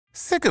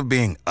Sick of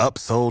being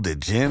upsold at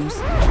gyms?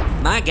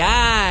 My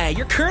guy,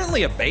 you're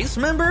currently a base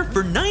member?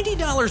 For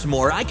 $90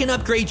 more, I can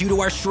upgrade you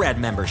to our Shred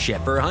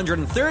membership. For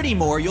 $130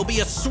 more, you'll be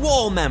a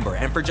Swole member.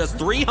 And for just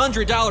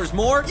 $300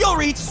 more, you'll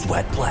reach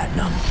Sweat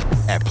Platinum.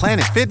 At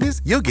Planet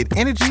Fitness, you'll get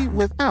energy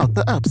without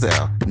the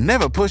upsell.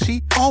 Never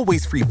pushy,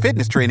 always free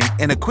fitness training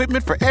and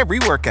equipment for every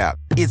workout.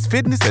 It's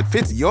fitness that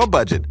fits your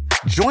budget.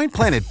 Join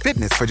Planet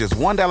Fitness for just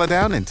 $1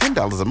 down and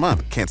 $10 a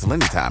month. Cancel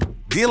anytime.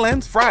 Deal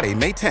ends Friday,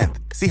 May 10th.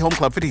 See Home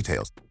Club for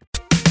details.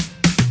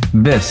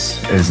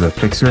 This is the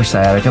Fix Your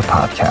Sciatica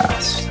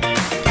podcast.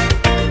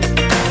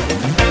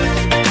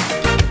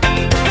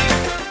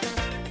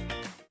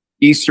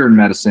 Eastern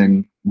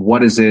medicine,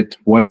 what is it?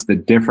 What's the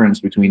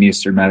difference between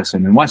Eastern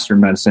medicine and Western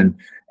medicine?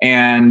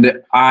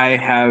 And I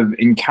have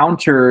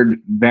encountered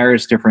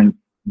various different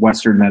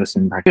Western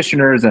medicine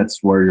practitioners.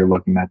 That's where you're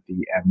looking at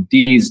the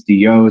MDs,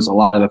 DOs, a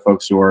lot of the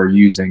folks who are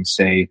using,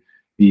 say,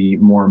 the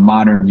more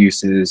modern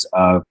uses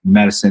of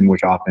medicine,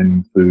 which often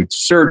includes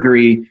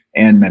surgery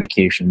and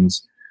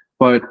medications.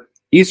 But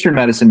Eastern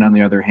medicine, on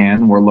the other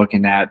hand, we're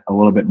looking at a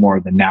little bit more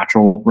of the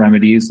natural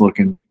remedies,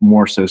 looking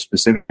more so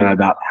specifically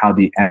about how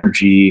the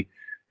energy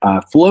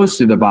flows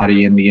through the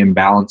body and the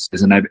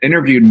imbalances. And I've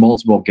interviewed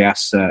multiple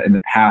guests in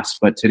the past,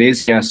 but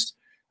today's guest,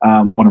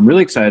 what I'm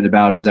really excited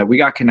about is that we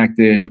got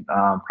connected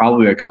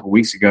probably a couple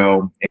weeks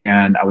ago,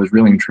 and I was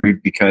really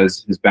intrigued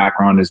because his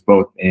background is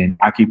both in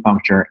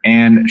acupuncture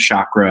and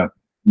chakra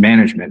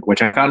management,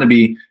 which I found to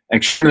be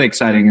extremely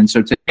exciting. And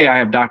so today I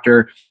have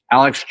Dr.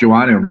 Alex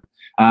Joannou,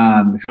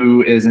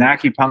 who is an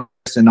acupuncturist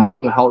and also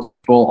helpful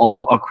all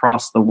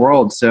across the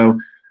world. So,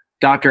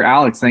 Dr.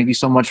 Alex, thank you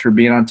so much for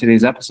being on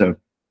today's episode.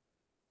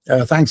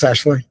 Thanks,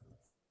 Ashley.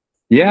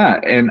 Yeah,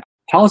 and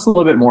tell us a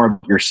little bit more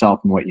about yourself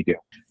and what you do.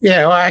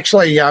 Yeah, well,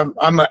 actually, I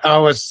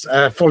was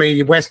a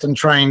fully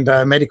Western-trained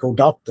medical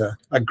doctor.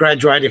 I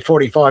graduated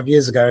 45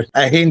 years ago.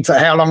 A hint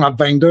at how long I've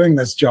been doing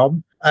this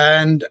job.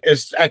 And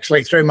it's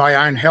actually through my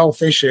own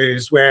health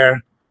issues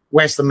where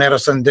Western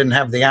medicine didn't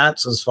have the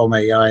answers for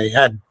me. I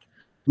had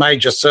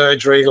major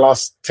surgery,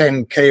 lost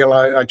 20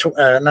 kilos,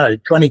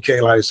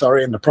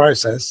 in the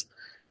process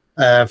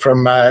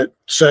from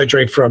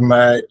surgery from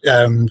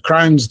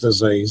Crohn's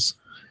disease.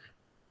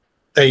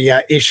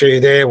 The issue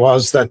there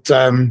was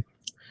that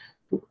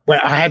when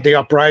I had the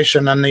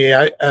operation and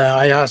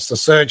I asked the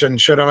surgeon,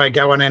 should I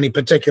go on any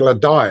particular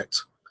diet?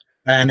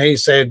 And he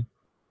said,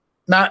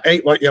 no,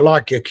 eat what you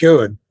like, you're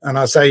cured. And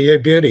I say, you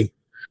beauty.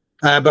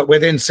 But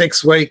within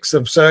 6 weeks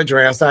of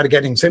surgery, I started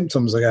getting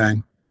symptoms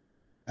again.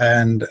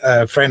 And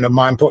a friend of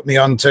mine put me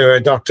on to a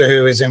doctor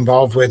who is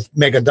involved with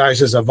mega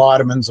doses of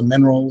vitamins and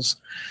minerals.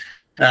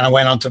 And I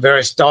went on to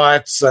various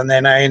diets, and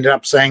then I ended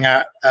up seeing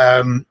a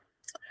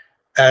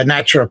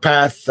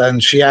naturopath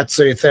and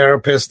shiatsu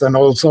therapist and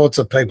all sorts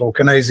of people,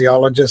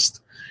 kinesiologist,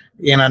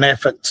 in an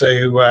effort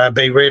to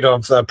be rid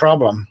of the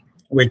problem,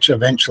 which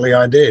eventually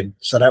I did.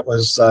 So that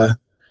was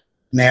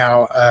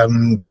now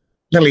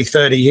nearly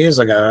 30 years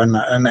ago,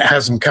 and it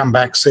hasn't come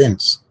back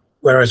since.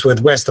 Whereas with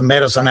Western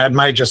medicine, I had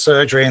major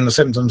surgery and the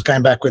symptoms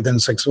came back within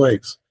 6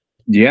 weeks.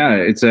 Yeah,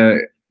 it's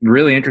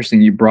really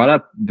interesting. You brought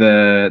up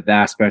the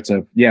aspects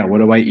of, what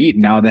do I eat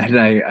now that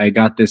I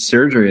got this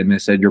surgery? And they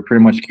said, you're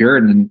pretty much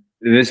cured. And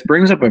this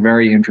brings up a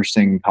very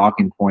interesting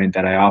talking point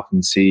that I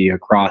often see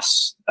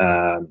across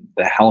the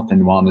health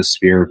and wellness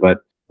sphere. But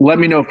let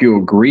me know if you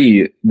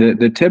agree.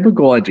 The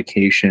typical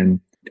education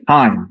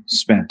time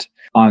spent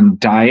on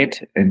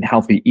diet and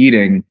healthy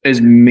eating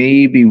is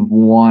maybe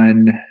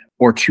 1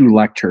 or 2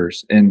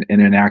 lectures in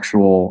an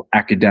actual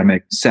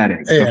academic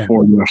setting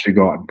before you actually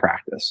go out and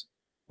practice.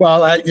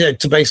 Well,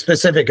 to be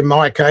specific, in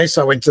my case,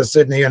 I went to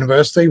Sydney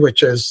University,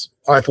 which is,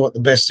 I thought, the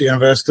best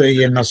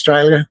university in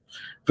Australia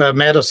for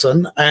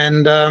medicine.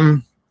 And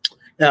our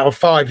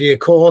 5-year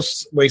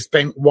course, we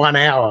spent 1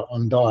 hour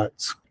on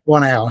diets.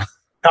 1 hour.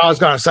 I was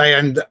going to say,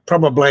 and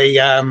probably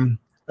a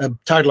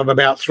total of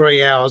about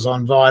 3 hours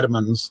on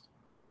vitamins.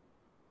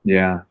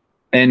 Yeah.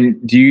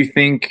 And do you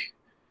think,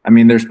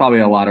 there's probably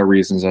a lot of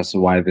reasons as to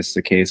why this is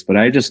the case, but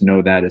I just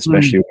know that,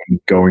 especially when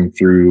going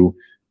through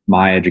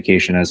my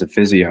education as a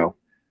physio,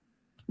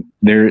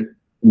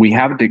 we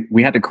had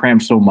to cram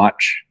so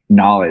much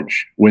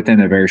knowledge within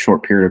a very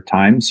short period of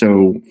time.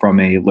 So from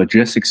a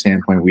logistics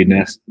standpoint,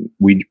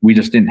 we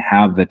just didn't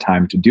have the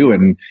time to do it.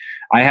 And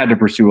I had to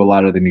pursue a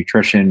lot of the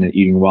nutrition and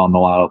eating well and a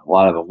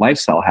lot of the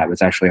lifestyle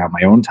habits actually on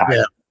my own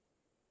time,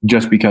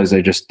 just because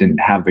I just didn't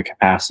have the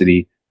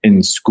capacity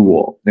in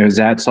school. Is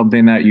that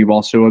something that you've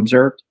also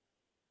observed?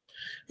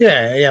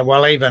 Yeah.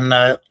 Well, even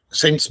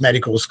since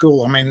medical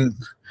school,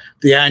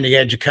 the only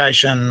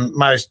education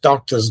most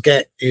doctors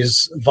get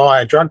is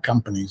via drug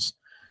companies,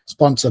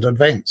 sponsored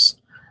events.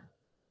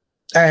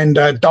 And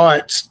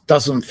diet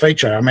doesn't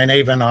feature.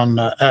 Even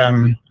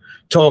on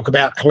talk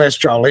about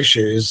cholesterol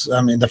issues,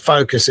 the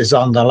focus is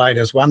on the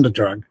latest wonder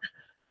drug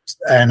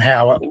and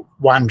how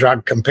one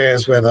drug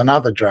compares with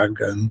another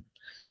drug and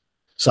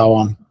so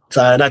on.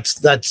 So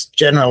that's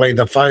generally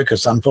the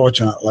focus,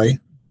 unfortunately.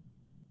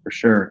 For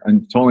sure. I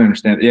totally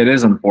understand. It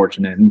is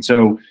unfortunate. And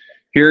so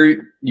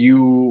here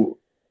you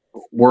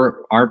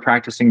are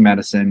practicing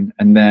medicine,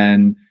 and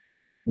then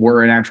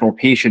we're an actual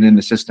patient in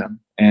the system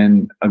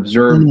and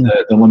observe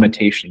the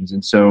limitations.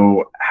 And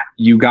so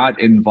you got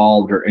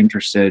involved or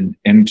interested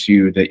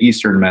into the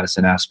Eastern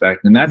medicine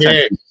aspect. And that's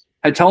actually,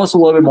 tell us a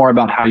little bit more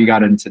about how you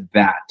got into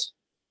that.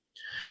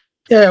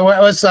 Yeah,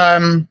 well, it was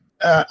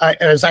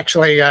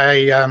actually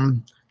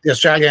the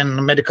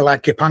Australian Medical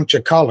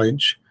Acupuncture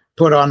College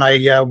put on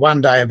a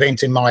one-day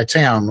event in my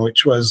town,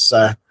 which was,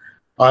 I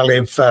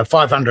live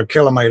 500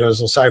 kilometres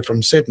or so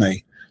from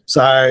Sydney.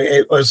 So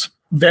it was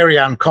very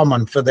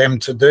uncommon for them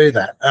to do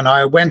that. And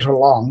I went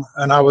along,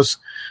 and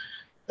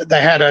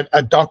they had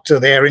a doctor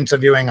there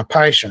interviewing a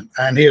patient,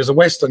 and he was a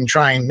Western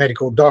trained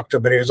medical doctor,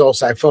 but he was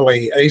also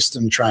fully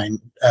Eastern trained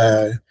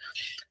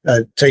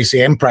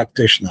TCM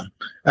practitioner.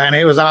 And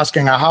he was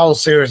asking a whole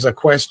series of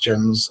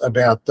questions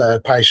about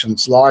the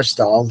patient's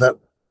lifestyle that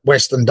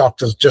Western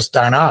doctors just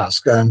don't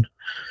ask. And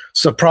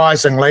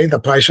surprisingly, the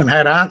patient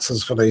had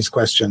answers for these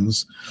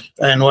questions.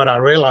 And what I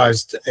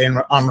realized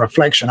on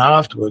reflection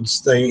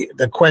afterwards,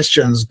 the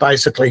questions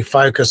basically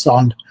focused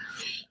on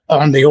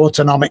the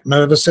autonomic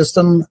nervous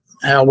system,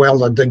 how well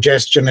the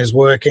digestion is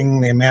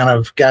working, the amount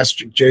of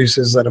gastric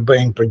juices that are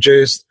being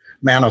produced,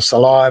 amount of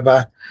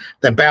saliva.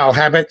 The bowel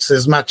habits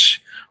is much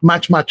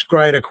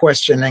greater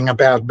questioning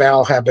about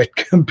bowel habit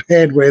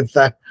compared with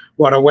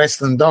what a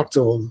Western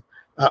doctor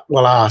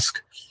will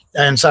ask.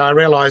 And so I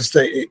realized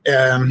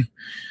that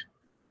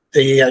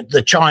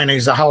the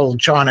Chinese, the whole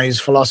Chinese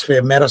philosophy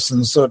of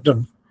medicine sort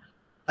of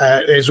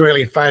is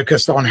really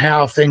focused on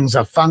how things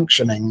are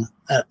functioning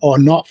or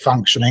not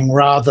functioning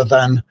rather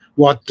than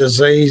what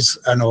disease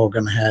an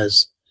organ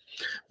has.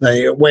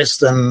 The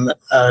Western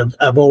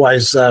have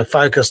always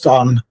focused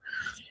on,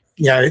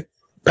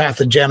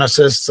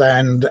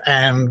 pathogenesis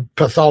and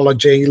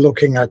pathology,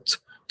 looking at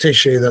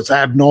tissue that's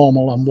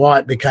abnormal and why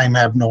it became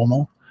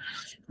abnormal,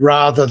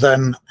 rather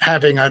than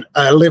having a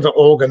liver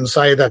organ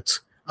say that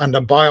under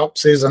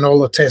biopsies and all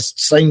the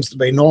tests seems to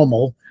be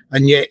normal,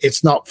 and yet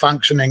it's not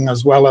functioning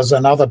as well as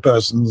another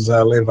person's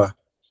liver.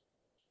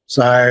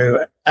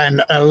 So,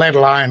 and let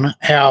alone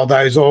how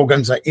those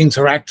organs are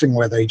interacting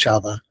with each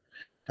other.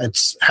 It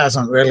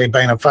hasn't really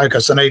been a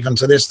focus, and even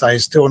to this day,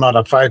 still not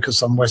a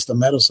focus on Western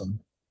medicine.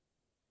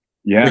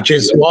 Yeah, which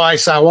is why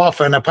so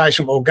often a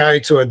patient will go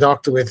to a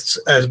doctor with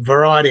a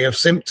variety of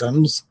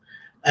symptoms,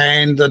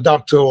 and the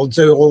doctor will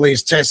do all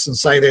these tests and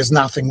say there's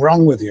nothing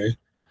wrong with you.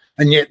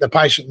 And yet the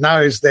patient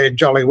knows there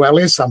jolly well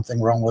is something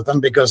wrong with them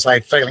because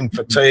they're feeling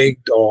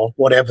fatigued or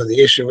whatever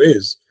the issue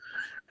is.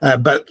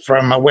 But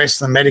from a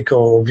Western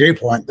medical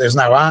viewpoint, there's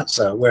no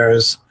answer.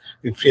 Whereas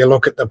if you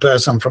look at the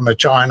person from a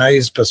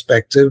Chinese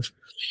perspective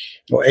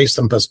or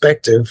Eastern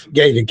perspective,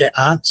 you get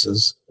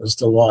answers as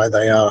to why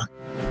they are.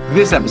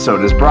 This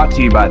episode is brought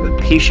to you by the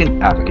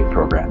Patient Advocate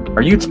Program.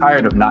 Are you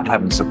tired of not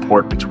having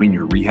support between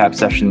your rehab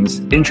sessions?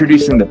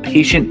 Introducing the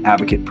Patient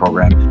Advocate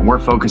Program, and we're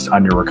focused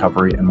on your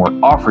recovery, and we're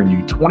offering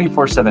you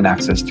 24/7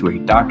 access to a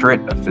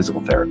doctorate of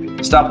physical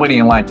therapy. Stop waiting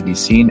in line to be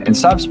seen and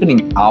stop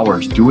spending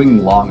hours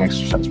doing long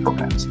exercise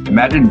programs.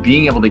 Imagine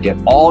being able to get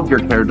all of your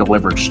care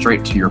delivered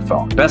straight to your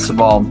phone. Best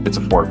of all, it's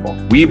affordable.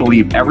 We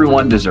believe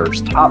everyone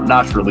deserves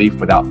top-notch relief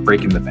without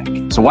breaking the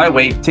bank. So why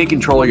wait? Take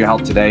control of your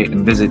health today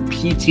and visit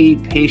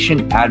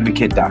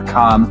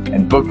ptpatientadvocate.com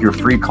and book your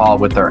free call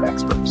with our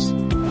experts.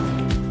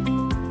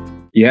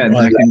 Yeah, and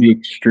that can be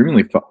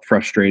extremely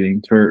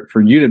frustrating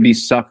for you to be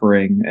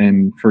suffering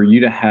and for you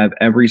to have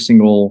every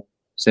single,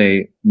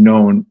 say,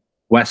 known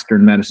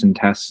Western medicine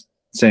test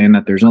saying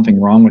that there's nothing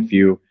wrong with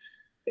you.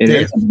 It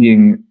ends up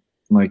being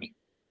like,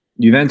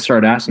 you then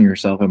start asking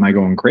yourself, am I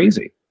going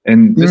crazy?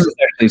 And this is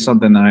actually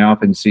something that I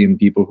often see in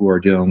people who are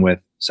dealing with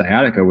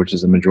sciatica, which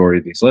is the majority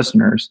of these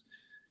listeners,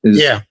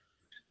 is,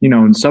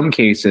 in some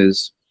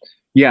cases,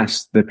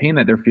 yes, the pain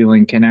that they're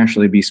feeling can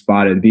actually be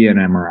spotted via an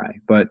MRI,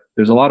 but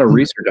there's a lot of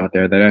research out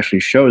there that actually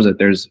shows that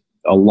there's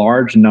a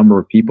large number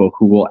of people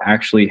who will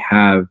actually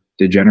have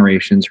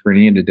degenerations,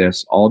 herniated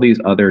discs, all these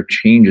other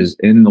changes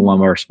in the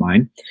lumbar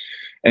spine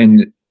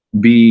and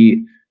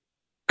be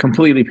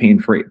completely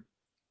pain-free.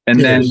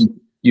 And then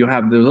you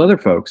have those other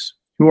folks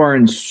who are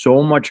in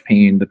so much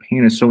pain, the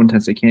pain is so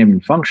intense they can't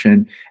even function,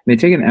 and they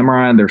take an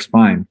MRI on their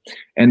spine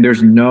and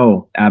there's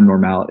no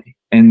abnormality.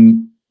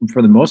 And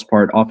for the most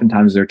part,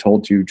 oftentimes they're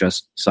told to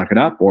just suck it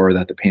up or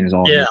that the pain is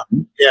all.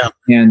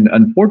 And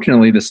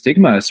unfortunately, the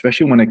stigma,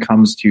 especially when it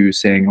comes to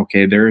saying,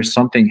 okay, there is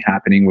something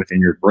happening within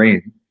your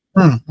brain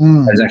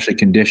that is actually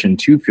conditioned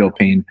to feel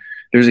pain.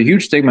 There's a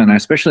huge stigma, and I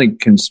especially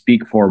can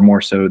speak for more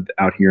so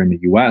out here in the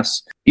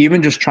US,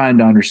 even just trying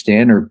to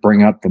understand or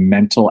bring up the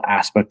mental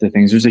aspect of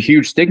things, there's a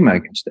huge stigma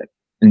against it.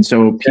 And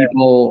so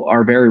people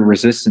are very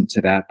resistant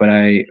to that. But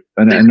and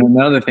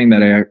another thing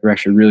that I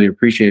actually really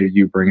appreciated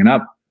you bringing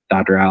up,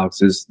 Dr.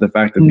 Alex, is the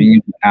fact of being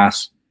able to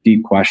ask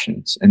deep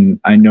questions. And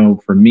I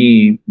know for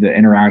me, the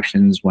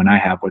interactions when I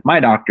have with my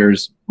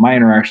doctors, my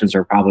interactions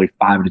are probably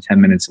 5 to 10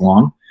 minutes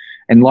long.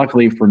 And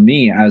luckily for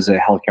me as a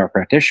healthcare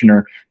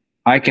practitioner,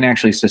 I can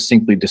actually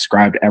succinctly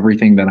describe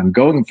everything that I'm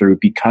going through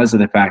because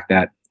of the fact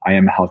that I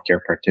am a healthcare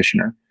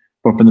practitioner.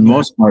 But for the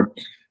most part,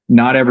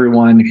 not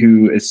everyone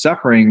who is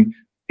suffering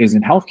is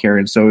in healthcare.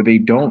 And so they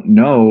don't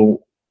know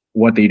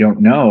what they don't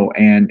know.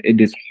 And it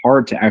is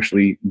hard to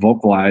actually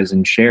vocalize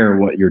and share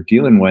what you're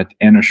dealing with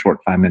in a short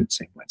 5-minute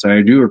segment. So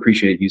I do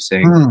appreciate you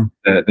saying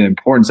the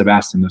importance of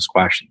asking those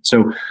questions.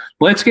 So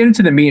let's get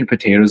into the meat and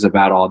potatoes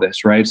about all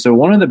this, right? So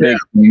one of the big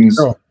things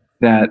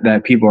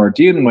that people are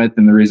dealing with,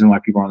 and the reason why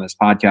people are on this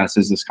podcast,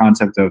 is this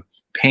concept of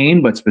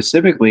pain, but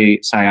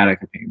specifically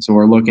sciatica pain. So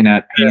we're looking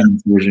at pain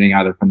originating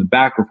either from the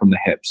back or from the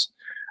hips.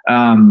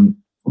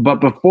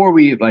 But before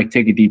we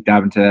take a deep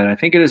dive into that, I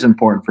think it is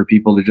important for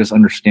people to just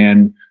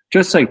understand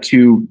just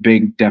two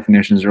big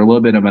definitions or a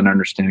little bit of an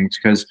understanding,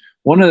 because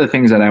one of the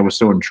things that I was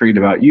so intrigued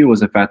about you was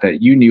the fact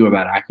that you knew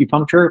about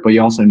acupuncture, but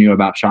you also knew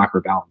about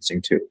chakra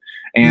balancing too.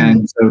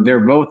 And so they're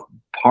both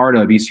part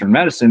of Eastern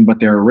medicine, but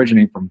they're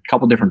originating from a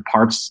couple different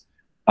parts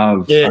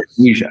of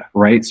Asia,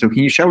 right? So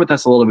can you share with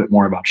us a little bit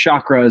more about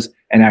chakras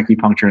and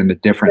acupuncture and the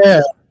difference?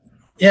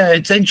 Yeah,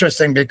 it's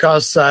interesting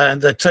because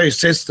the two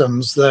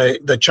systems,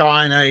 the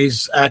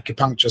Chinese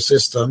acupuncture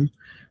system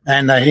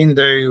and the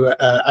Hindu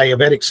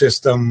Ayurvedic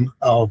system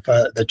of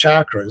the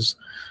chakras,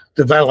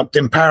 developed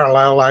in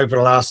parallel over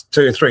the last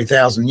 2,000 or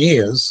 3,000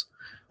 years,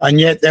 and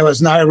yet there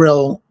was no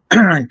real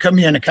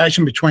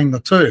communication between the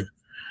two.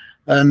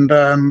 And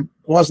it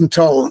wasn't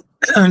until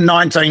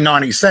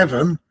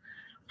 1997,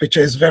 which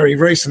is very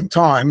recent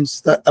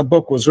times, that a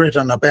book was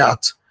written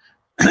about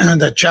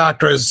the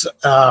chakras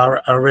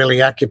are really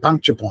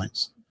acupuncture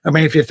points. I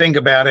mean, if you think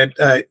about it,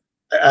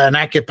 an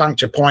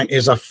acupuncture point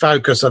is a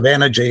focus of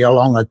energy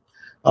along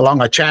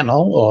a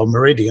channel, or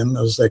meridian,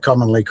 as they're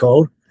commonly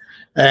called.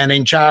 And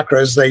in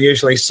chakras, they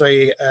usually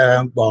see,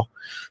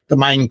 the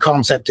main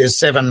concept is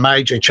 7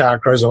 major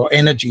chakras or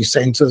energy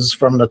centers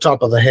from the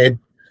top of the head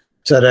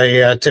to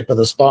the tip of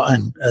the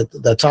spine,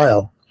 the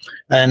tail.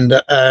 And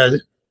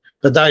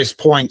but those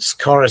points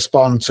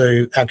correspond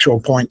to actual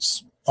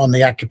points on the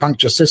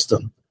acupuncture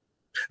system,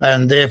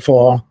 and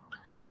therefore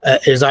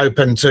is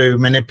open to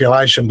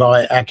manipulation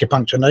by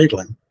acupuncture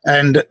needling.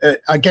 And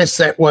I guess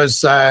that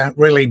was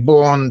really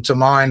born to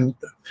mind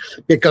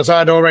because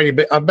I've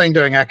been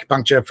doing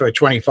acupuncture for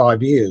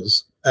 25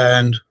 years,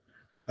 and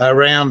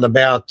around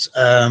about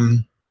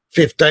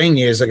 15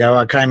 years ago,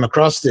 I came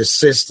across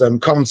this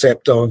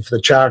concept of the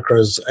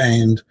chakras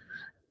and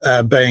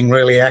being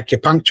really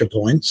acupuncture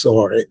points,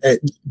 or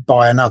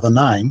by another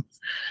name.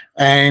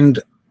 And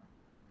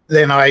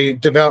then I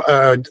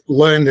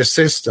learned this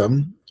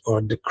system,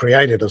 or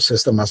created a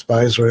system, I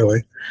suppose,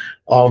 really,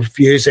 of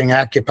using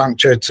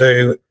acupuncture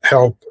to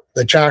help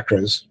the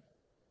chakras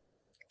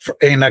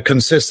in a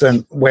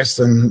consistent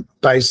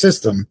Western-based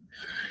system.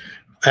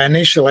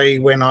 Initially,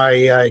 when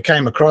I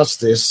came across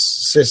this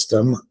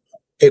system,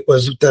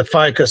 the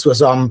focus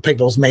was on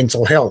people's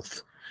mental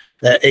health,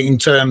 in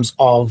terms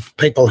of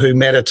people who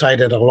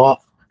meditated a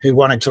lot, who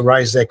wanted to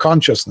raise their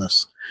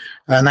consciousness.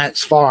 And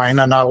that's fine.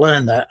 And I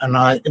learned that.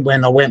 And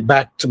when I went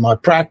back to my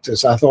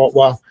practice, I thought,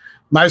 well,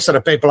 most of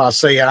the people I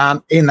see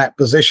aren't in that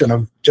position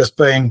of just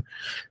being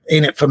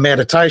in it for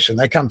meditation.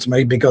 They come to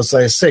me because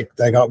they're sick.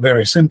 They got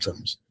various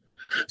symptoms.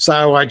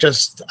 So I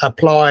just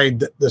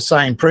applied the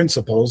same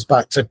principles,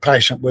 but to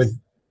patient with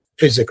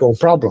physical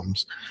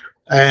problems.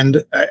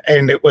 And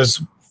it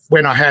was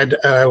when I had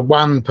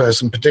one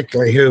person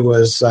particularly who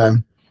was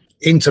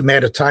into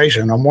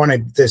meditation and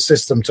wanted this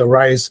system to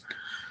raise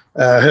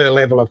her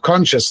level of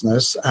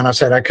consciousness. And I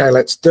said, okay,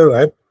 let's do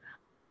it.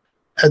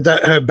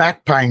 Her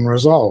back pain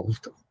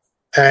resolved.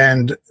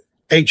 And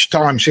each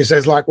time she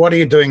says, what are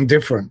you doing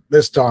different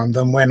this time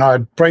than when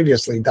I'd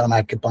previously done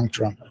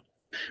acupuncture on her?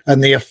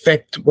 And the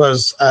effect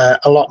was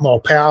a lot more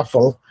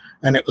powerful,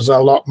 and it was a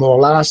lot more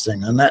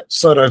lasting. And that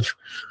sort of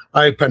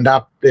opened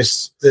up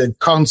the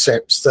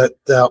concepts that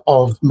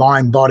of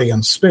mind, body,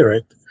 and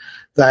spirit,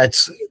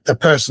 that the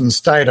person's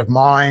state of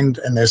mind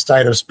and their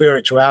state of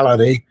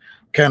spirituality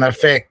can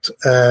affect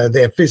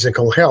their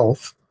physical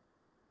health,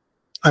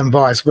 and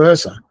vice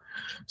versa.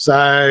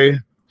 So,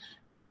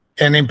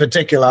 and in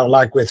particular,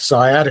 like with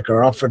sciatica,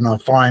 often I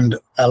find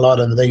a lot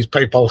of these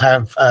people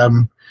have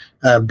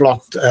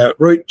blocked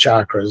root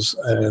chakras.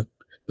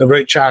 The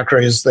root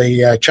chakra is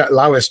the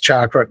lowest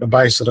chakra at the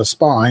base of the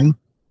spine,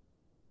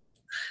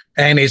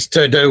 and is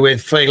to do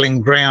with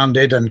feeling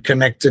grounded and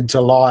connected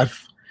to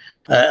life,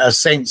 a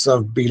sense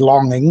of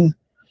belonging,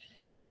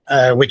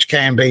 which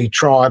can be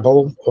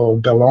tribal or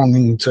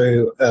belonging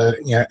to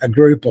a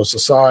group or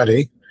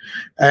society.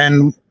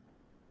 And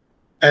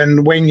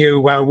when you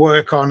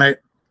work on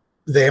it,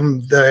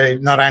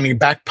 not only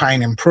back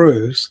pain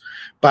improves,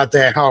 but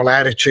their whole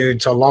attitude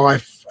to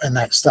life, and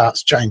that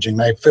starts changing.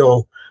 They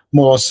feel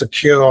more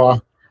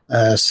secure,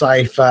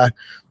 safer.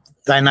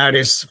 They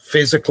notice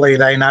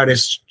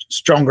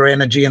stronger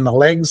energy in the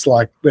legs,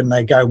 like when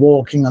they go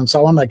walking and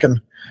so on, they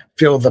can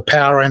feel the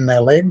power in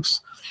their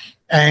legs,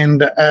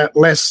 and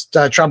less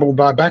troubled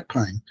by back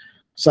pain.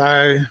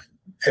 So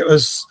it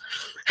was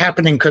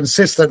happening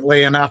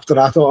consistently enough that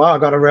I thought,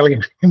 I've got to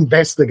really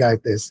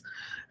investigate this.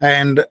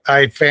 And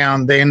I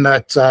found then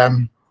that,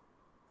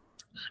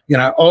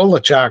 all the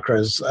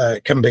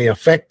chakras can be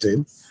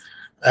affected.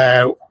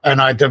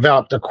 And I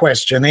developed a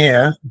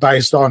questionnaire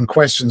based on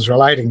questions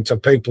relating to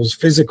people's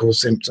physical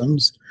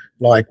symptoms,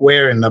 like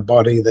where in the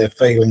body they're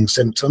feeling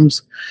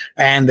symptoms,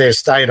 and their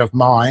state of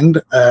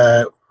mind,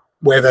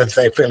 whether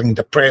they're feeling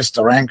depressed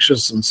or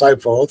anxious and so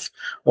forth,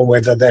 or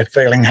whether they're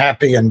feeling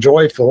happy and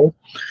joyful,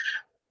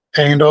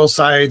 and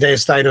also their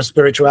state of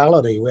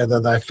spirituality, whether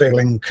they're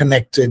feeling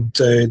connected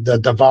to the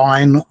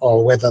divine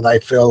or whether they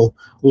feel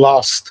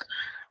lost,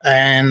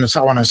 and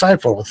so on and so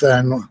forth.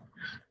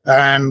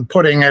 And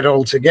putting it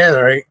all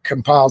together, it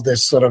compiled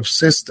this sort of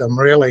system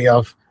really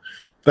of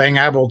being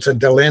able to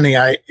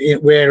delineate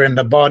where in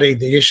the body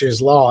the issues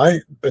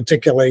lie,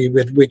 particularly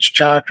with which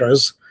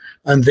chakras,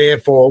 and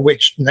therefore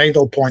which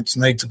needle points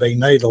need to be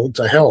needled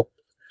to help.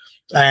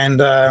 And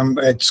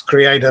it's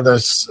created a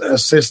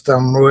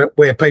system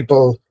where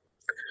people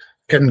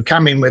can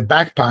come in with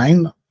back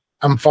pain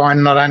and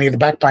find not only the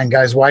back pain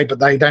goes away, but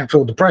they don't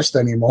feel depressed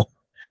anymore.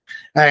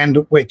 And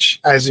which,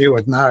 as you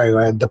would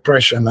know,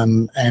 depression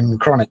and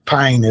chronic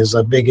pain is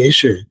a big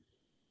issue.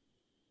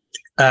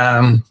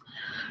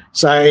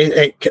 So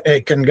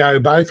it can go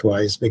both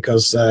ways,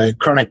 because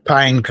chronic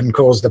pain can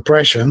cause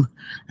depression.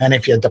 And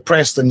if you're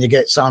depressed and you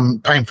get some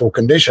painful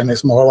condition,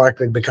 it's more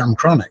likely to become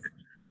chronic.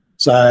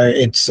 So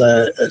it's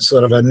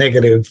sort of a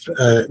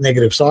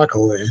negative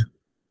cycle there.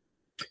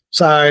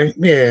 So,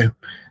 yeah,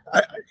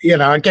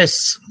 I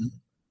guess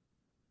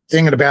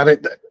thinking about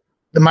it,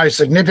 the most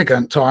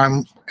significant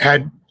time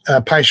had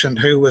a patient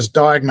who was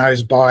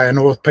diagnosed by an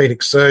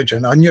orthopedic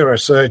surgeon, a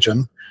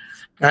neurosurgeon,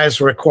 as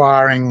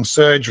requiring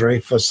surgery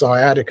for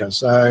sciatica.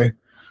 So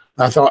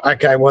I thought,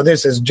 okay, well,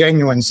 this is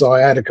genuine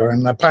sciatica.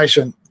 And the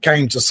patient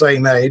came to see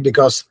me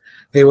because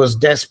he was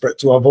desperate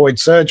to avoid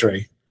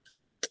surgery.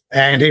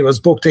 And he was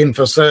booked in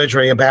for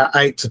surgery about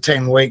 8 to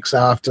 10 weeks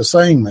after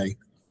seeing me.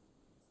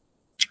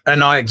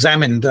 And I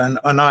examined and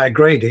I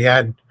agreed he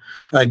had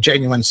a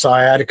genuine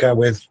sciatica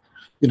with,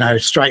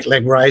 straight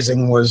leg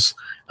raising was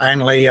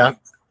only a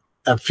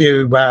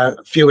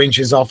few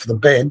inches off the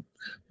bed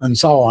and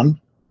so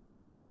on.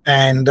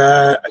 And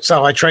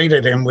so I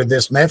treated him with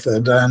this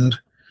method. And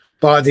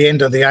by the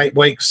end of the 8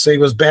 weeks, he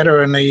was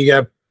better and he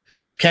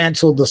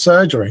cancelled the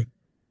surgery.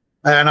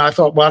 And I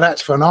thought, well,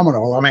 that's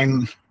phenomenal. I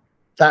mean,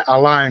 that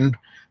alone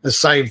has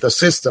saved the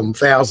system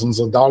thousands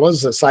of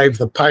dollars. It saved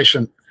the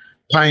patient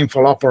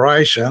painful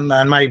operation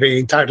and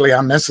maybe totally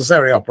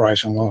unnecessary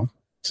operation. Well,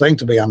 it seemed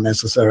to be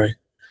unnecessary.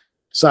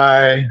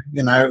 So,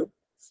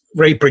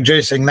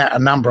 reproducing that a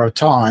number of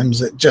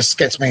times, it just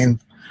gets me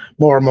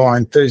more and more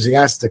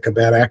enthusiastic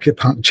about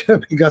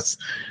acupuncture because,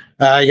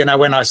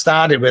 when I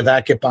started with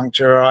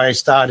acupuncture, I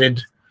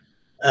started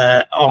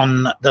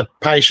on the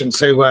patients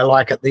who were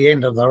like at the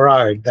end of the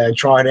road. They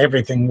tried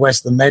everything,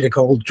 Western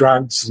medical,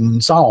 drugs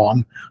and so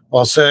on,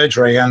 or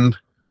surgery, and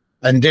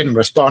didn't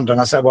respond.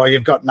 And I said, well,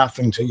 you've got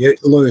nothing to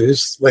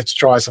lose. Let's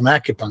try some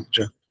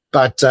acupuncture.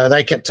 But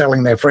they kept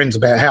telling their friends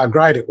about how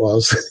great it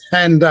was.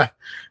 And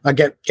I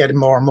getting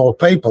more and more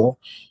people.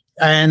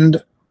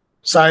 And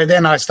so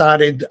then I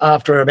started,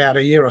 after about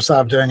a year or so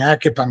of doing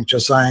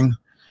acupuncture, saying,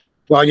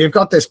 well, you've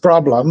got this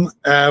problem.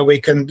 We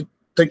can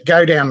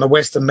go down the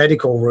Western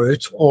medical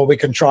route, or we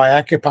can try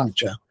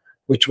acupuncture.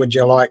 Which would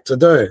you like to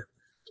do?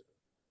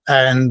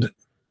 And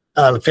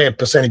a fair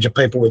percentage of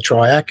people would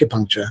try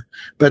acupuncture.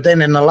 But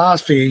then in the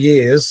last few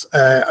years,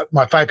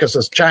 my focus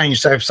has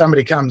changed. So if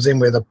somebody comes in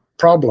with a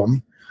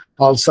problem,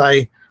 I'll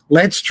say,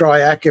 let's try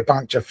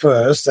acupuncture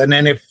first. And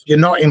then if you're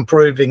not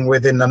improving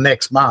within the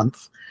next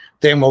month,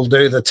 then we'll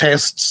do the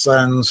tests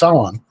and so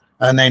on,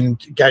 and then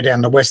go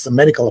down the Western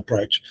medical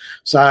approach.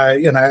 So,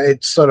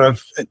 it's sort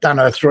of done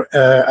a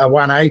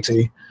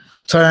 180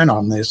 turn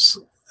on this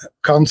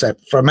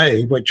concept for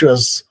me, which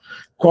was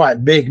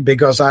quite big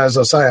because, as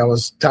I say, I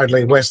was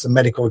totally Western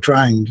medical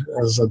trained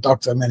as a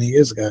doctor many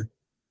years ago.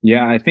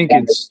 Yeah, I think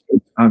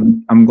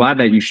I'm glad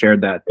that you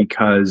shared that,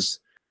 because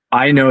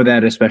I know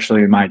that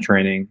especially in my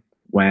training,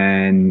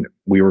 when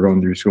we were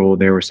going through school,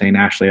 they were saying,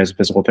 Ashley, as a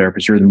physical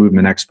therapist, you're the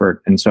movement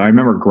expert. And so I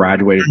remember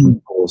graduating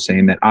from school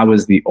saying that I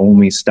was the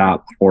only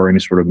stop for any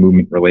sort of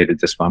movement related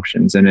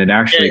dysfunctions. And it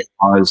actually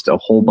caused a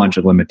whole bunch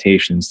of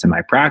limitations to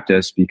my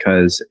practice,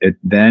 because it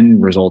then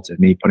resulted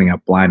in me putting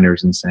up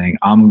blinders and saying,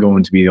 I'm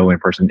going to be the only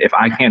person. If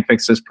I can't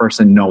fix this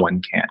person, no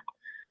one can.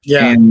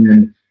 Yeah.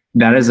 And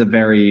that is a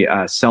very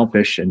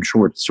selfish and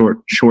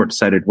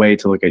short-sighted way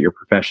to look at your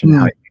profession,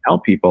 how you can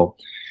help people.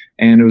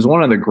 And it was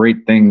one of the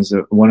great things,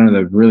 one of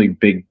the really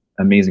big,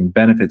 amazing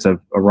benefits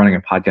of running a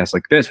podcast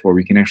like this, where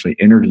we can actually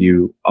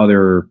interview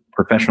other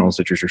professionals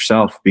such as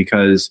yourself,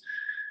 because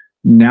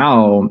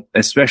now,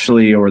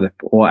 especially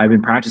I've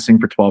been practicing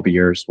for 12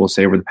 years, we'll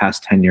say over the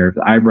past 10 years,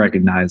 I've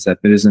recognized that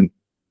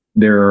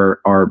there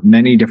are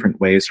many different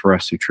ways for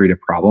us to treat a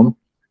problem.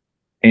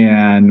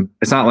 And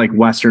it's not like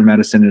Western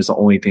medicine is the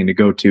only thing to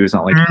go to. It's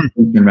not like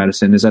Eastern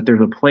medicine. Is that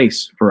there's a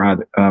place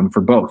for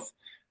both.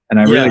 And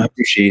I really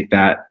appreciate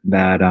that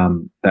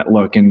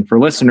look. And for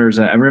listeners,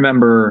 I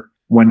remember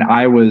when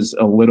I was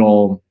a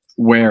little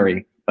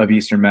wary of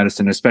Eastern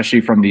medicine,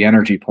 especially from the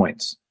energy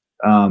points.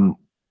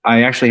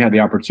 I actually had the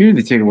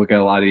opportunity to take a look at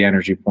a lot of the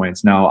energy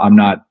points. Now, I'm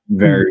not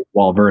very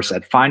well versed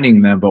at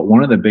finding them, but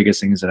one of the biggest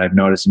things that I've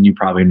noticed, and you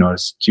probably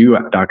noticed too,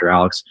 Dr.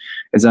 Alex,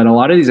 is that a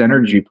lot of these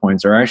energy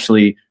points are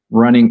actually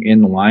running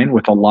in line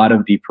with a lot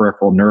of the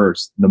peripheral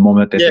nerves the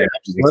moment that they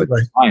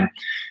actually line.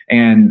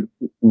 And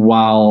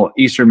while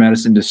Eastern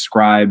medicine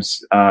describes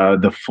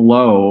the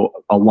flow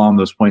along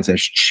those points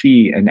as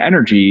chi and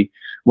energy,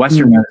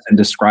 Western medicine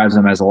describes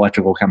them as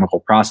electrical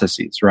chemical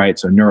processes, right?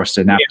 So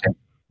neurosynaptic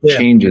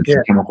changes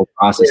in chemical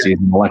processes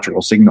and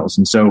electrical signals.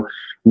 And so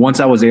once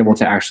I was able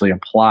to actually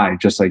apply,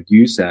 just like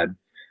you said,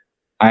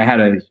 I had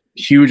a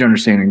huge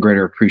understanding and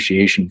greater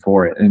appreciation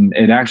for it. And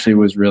it actually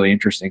was really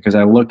interesting because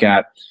I look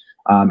at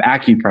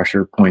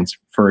acupressure points,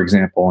 for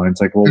example, and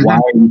it's like, well, why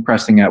are you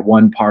pressing at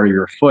one part of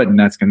your foot and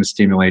that's going to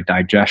stimulate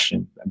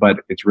digestion? But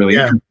it's really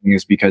interesting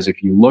is because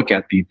if you look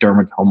at the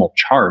dermatomal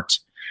chart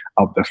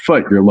of the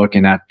foot, you're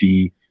looking at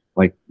the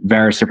like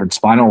various different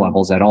spinal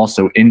levels that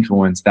also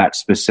influence that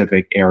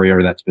specific area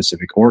or that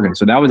specific organ.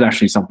 So that was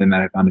actually something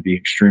that I found to be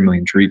extremely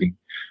intriguing.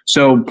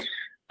 So,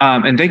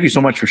 and thank you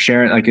so much for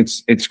sharing. Like,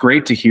 it's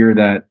great to hear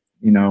that,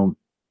 you know,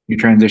 you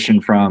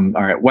transition from,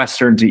 all right,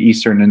 Western to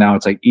Eastern, and now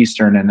it's like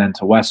Eastern and then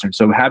to Western.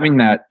 So having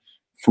that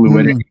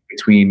fluidity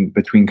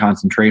between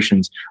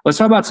concentrations. Let's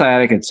talk about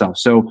sciatica itself.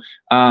 So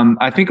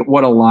I think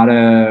what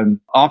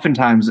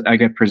oftentimes I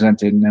get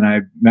presented, and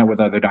I met with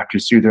other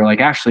doctors too, they're like,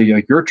 actually,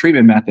 like your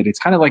treatment method, it's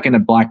kind of like in a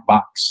black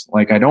box.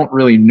 Like I don't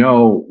really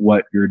know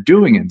what you're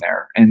doing in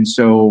there. And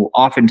so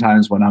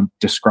oftentimes when I'm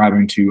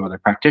describing to other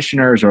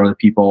practitioners or other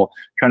people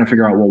trying to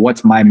figure out, well,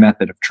 what's my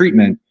method of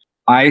treatment?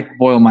 I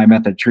boil my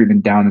method of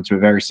treatment down into a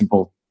very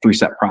simple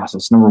 3-step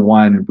process. Number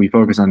one, we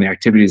focus on the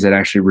activities that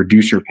actually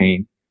reduce your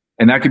pain.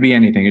 And that could be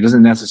anything. It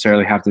doesn't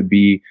necessarily have to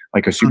be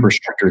like a super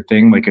structured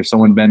thing. Like if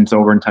someone bends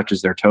over and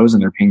touches their toes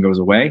and their pain goes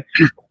away,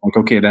 like,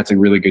 okay, that's a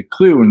really good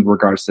clue in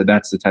regards to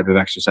that's the type of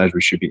exercise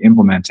we should be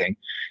implementing.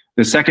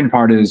 The second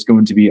part is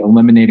going to be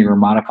eliminating or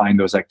modifying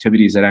those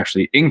activities that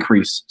actually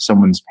increase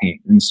someone's pain.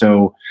 And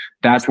so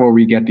that's where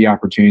we get the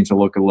opportunity to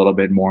look a little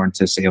bit more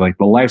into, say, like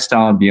the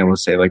lifestyle and be able to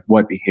say, like,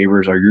 what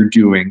behaviors are you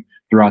doing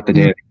throughout the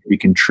day that could be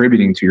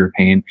contributing to your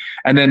pain.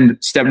 And then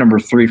step number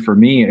 3 for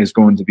me is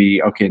going to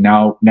be, okay,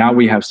 now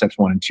we have steps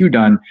 1 and 2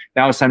 done.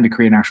 Now it's time to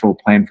create an actual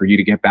plan for you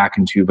to get back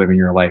into living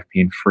your life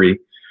pain-free.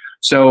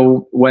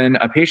 So when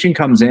a patient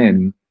comes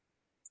in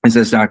and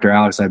says, Dr.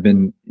 Alex, I've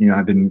been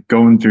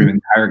going through the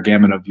entire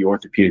gamut of the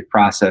orthopedic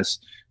process,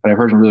 but I've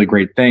heard some really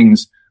great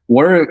things.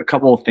 What are a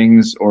couple of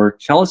things, or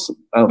tell us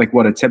like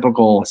what a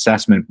typical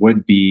assessment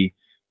would be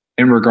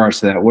in regards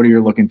to that? What are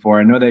you looking for?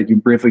 I know that you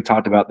briefly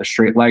talked about the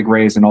straight leg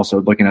raise and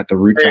also looking at the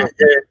root chakra.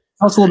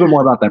 Tell us a little bit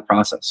more about that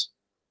process.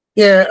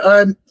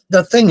 Yeah,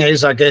 the thing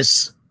is, I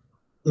guess,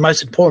 the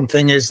most important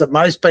thing is that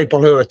most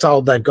people who are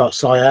told they've got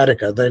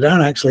sciatica, they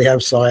don't actually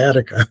have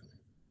sciatica.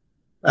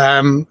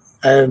 And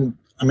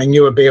I mean,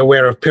 you would be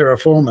aware of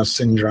piriformis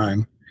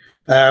syndrome,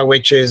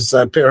 which is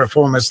a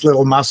piriformis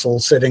little muscle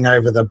sitting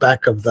over the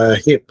back of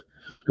the hip,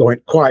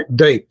 going quite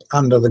deep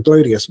under the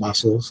gluteus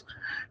muscles.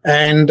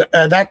 And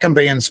that can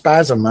be in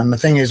spasm. And the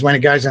thing is, when it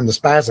goes into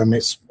spasm,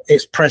 it's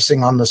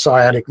pressing on the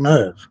sciatic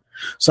nerve.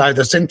 So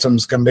the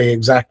symptoms can be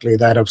exactly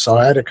that of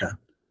sciatica.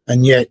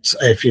 And yet,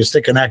 if you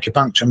stick an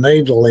acupuncture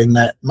needle in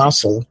that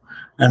muscle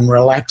and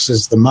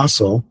relaxes the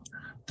muscle,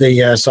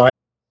 the sciatica.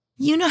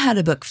 You know how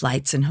to book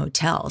flights and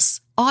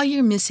hotels. All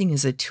you're missing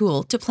is a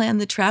tool to plan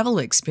the travel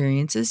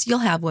experiences you'll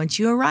have once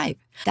you arrive.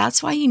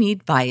 That's why you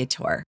need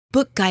Viator.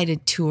 Book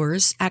guided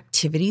tours,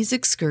 activities,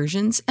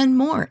 excursions, and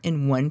more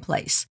in one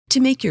place to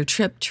make your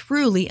trip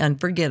truly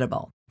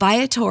unforgettable.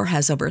 Viator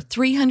has over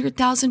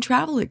 300,000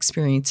 travel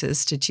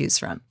experiences to choose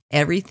from.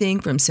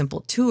 Everything from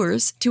simple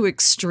tours to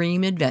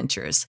extreme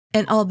adventures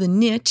and all the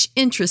niche,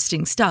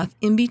 interesting stuff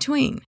in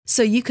between.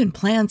 So you can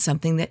plan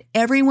something that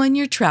everyone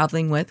you're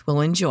traveling with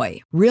will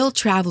enjoy. Real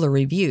traveler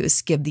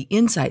reviews give the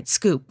inside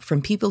scoop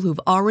from people who've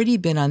already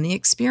been on the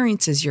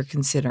experiences you're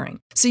considering.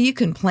 So you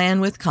can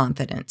plan with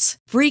confidence.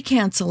 Free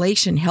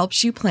cancellation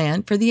helps you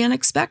plan for the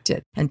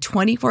unexpected. And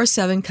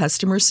 24/7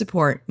 customer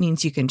support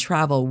means you can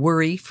travel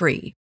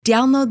worry-free.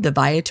 Download the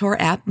Viator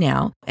app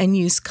now and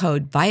use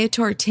code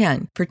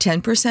Viator10 for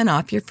 10%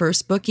 off your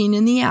first booking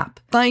in the app.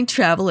 Find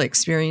travel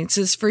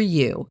experiences for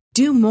you.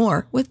 Do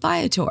more with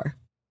Viator.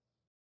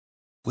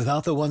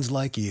 Without the ones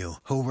like you,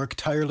 who work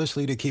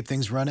tirelessly to keep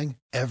things running,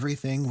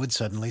 everything would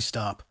suddenly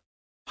stop.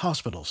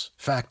 Hospitals,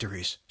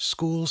 factories,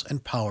 schools,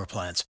 and power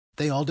plants,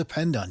 they all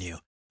depend on you.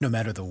 No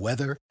matter the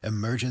weather,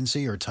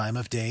 emergency, or time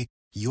of day,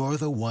 you're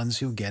the ones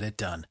who get it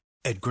done.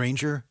 At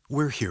Grainger,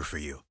 we're here for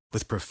you.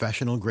 With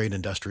professional-grade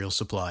industrial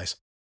supplies,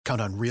 count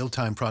on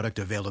real-time product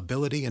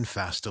availability and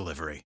fast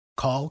delivery.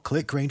 Call,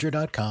 click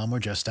Grainger.com, or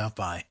just stop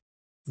by.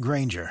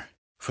 Grainger,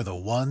 for the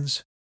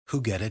ones who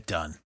get it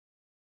done.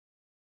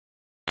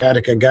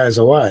 Sciatica goes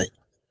away.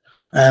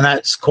 And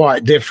that's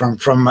quite different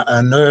from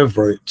a nerve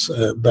root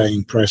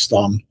being pressed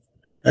on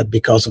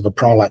because of a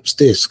prolapsed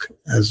disc,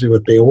 as you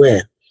would be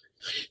aware.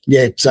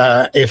 Yet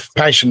if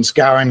patients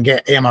go and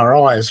get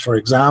MRIs, for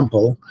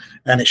example,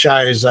 and it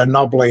shows a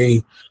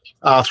knobbly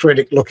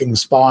arthritic looking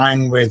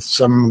spine with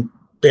some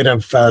bit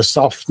of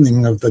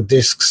softening of the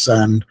discs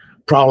and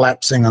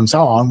prolapsing and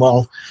so on,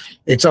 well,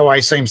 it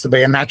always seems to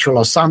be a natural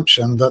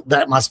assumption that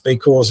that must be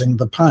causing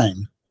the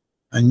pain.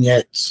 And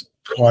yet,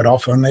 quite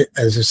often,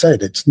 as I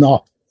said, it's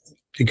not.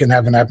 You can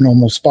have an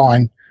abnormal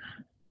spine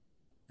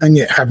and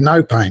yet have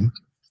no pain.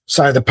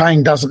 So the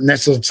pain doesn't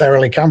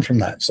necessarily come from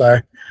that. So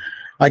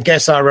I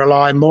guess I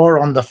rely more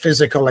on the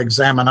physical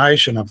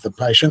examination of the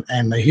patient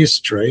and the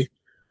history,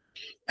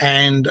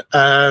 and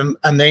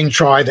then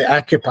try the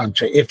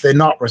acupuncture. If they're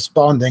not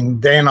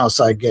responding, then I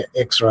say get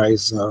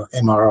X-rays or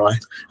MRI.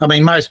 I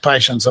mean, most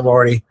patients have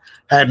already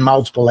had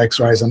multiple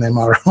X-rays and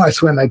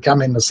MRIs when they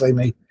come in to see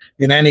me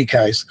in any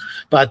case.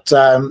 But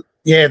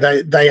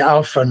they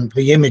often,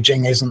 the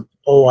imaging isn't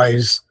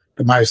always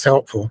the most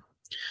helpful.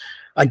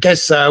 I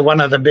guess one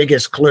of the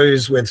biggest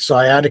clues with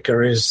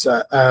sciatica is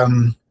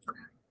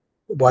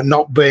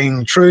not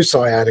being true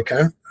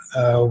sciatica,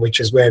 which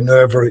is where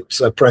nerve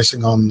roots are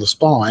pressing on the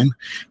spine,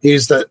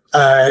 is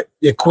that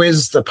you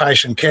quiz the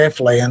patient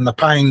carefully and the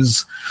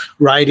pain's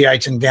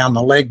radiating down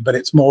the leg, but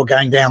it's more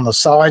going down the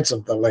sides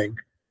of the leg,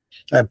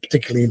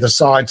 particularly the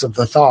sides of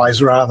the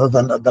thighs rather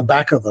than at the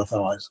back of the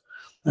thighs.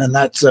 And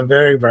that's a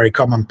very, very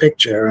common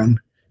picture. And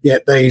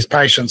yet these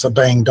patients are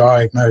being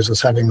diagnosed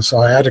as having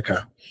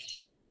sciatica.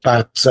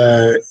 But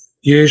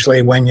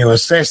usually when you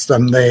assess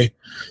them,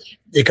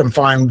 you can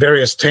find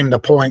various tender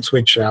points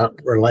which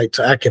relate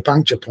to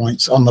acupuncture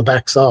points on the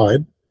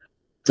backside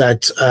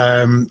that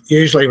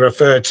usually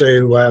refer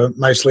to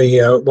mostly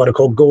what are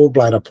called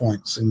gallbladder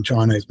points in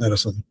Chinese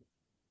medicine.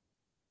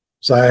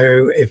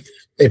 So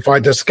if I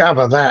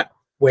discover that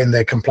when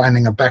they're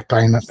complaining of back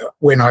pain,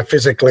 when I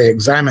physically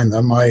examine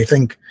them, I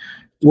think,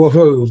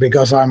 woohoo,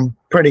 because I'm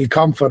pretty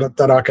confident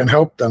that I can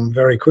help them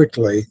very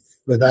quickly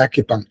with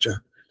acupuncture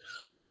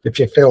if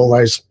you feel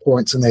those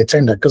points in their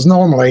tender. Because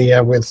normally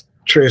with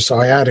true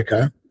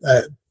sciatica,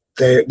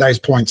 those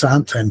points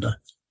aren't tender.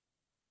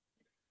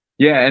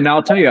 Yeah, and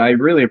I'll tell you, I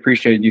really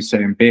appreciate you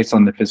saying based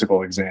on the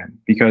physical exam,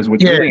 because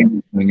what's really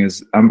interesting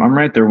is I'm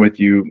right there with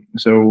you.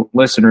 So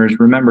listeners,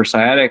 remember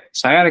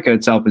sciatica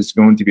itself is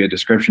going to be a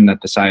description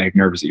that the sciatic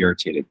nerve is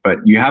irritated,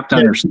 but you have to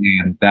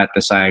understand that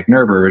the sciatic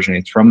nerve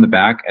originates from the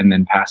back and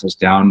then passes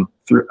down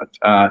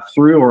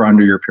through or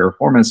under your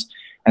piriformis,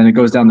 and it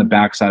goes down the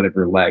backside of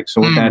your leg.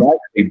 So what that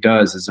actually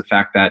does is the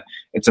fact that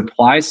it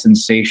applies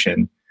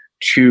sensation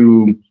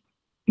to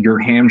your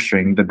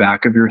hamstring, the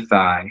back of your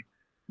thigh,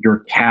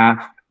 your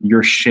calf,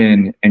 your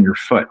shin, and your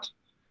foot.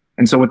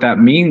 And so what that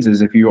means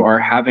is if you are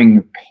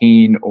having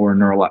pain or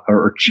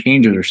or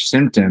changes or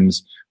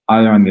symptoms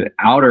either on the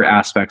outer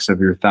aspects of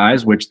your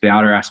thighs, which the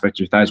outer aspect of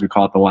your thighs, we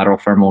call it the lateral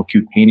femoral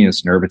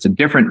cutaneous nerve. It's a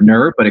different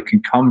nerve, but it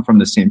can come from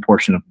the same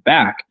portion of the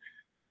back.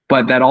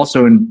 But that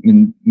also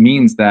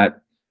means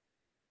that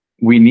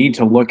we need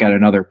to look at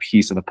another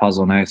piece of the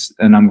puzzle.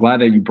 And I'm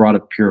glad that you brought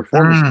up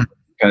piriformis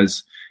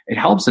because it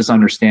helps us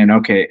understand,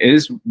 okay,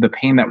 is the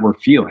pain that we're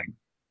feeling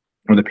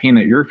or the pain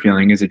that you're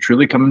feeling, is it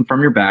truly coming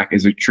from your back?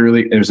 Is it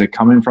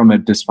coming from a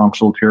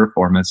dysfunctional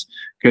piriformis?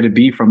 Could it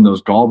be from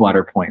those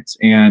gallbladder points?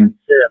 And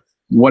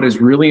what is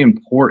really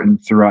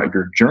important throughout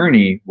your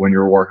journey when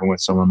you're working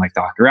with someone like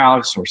Dr.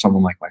 Alex or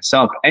someone like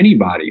myself,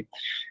 anybody,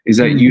 is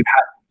that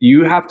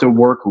you have to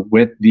work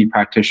with the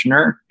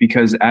practitioner,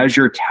 because as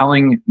you're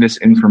telling this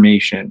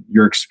information,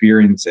 your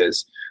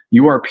experiences,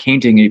 you are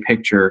painting a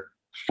picture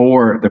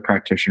for the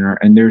practitioner,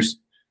 and there's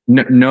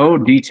no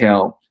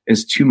detail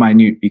is too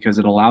minute because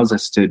it allows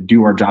us to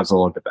do our jobs a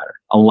little bit better,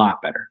 a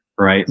lot better,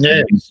 right?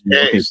 It's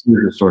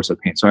the source of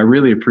pain. So I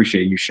really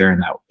appreciate you sharing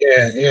that.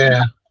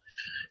 Yeah.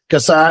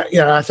 Because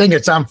I think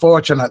it's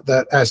unfortunate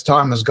that as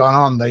time has gone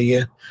on,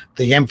 the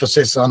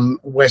emphasis on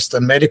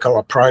Western medical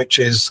approach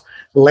is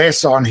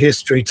less on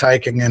history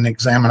taking and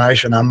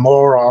examination and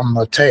more on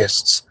the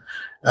tests.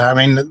 I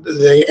mean,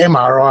 the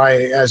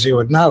MRI, as you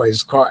would know,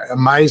 is quite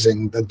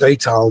amazing, the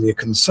detail you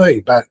can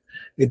see, but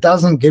it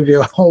doesn't give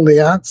you all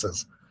the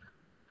answers.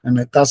 And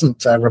it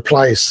doesn't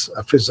replace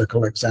a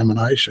physical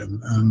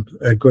examination and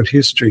a good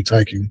history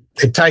taking.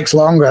 It takes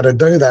longer to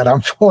do that,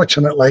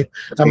 unfortunately,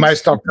 and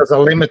most doctors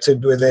are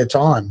limited with their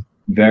time.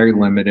 Very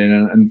limited.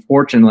 And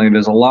unfortunately,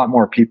 there's a lot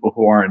more people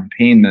who are in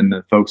pain than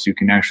the folks who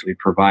can actually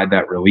provide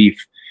that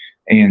relief.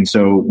 And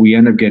so we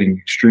end up getting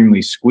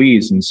extremely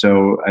squeezed. And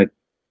so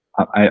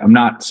I'm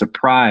not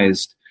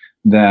surprised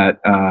that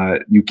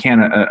you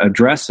can't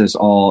address this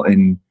all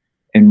in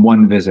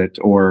one visit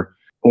or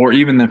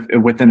even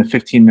within a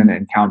 15-minute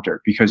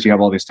encounter, because you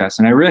have all these tests.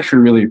 And I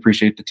actually really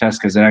appreciate the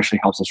test because it actually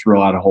helps us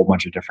rule out a whole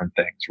bunch of different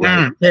things.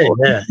 Right?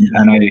 Yeah.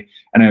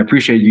 And I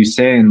appreciate you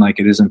saying like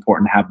it is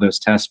important to have those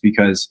tests,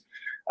 because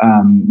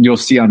you'll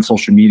see on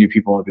social media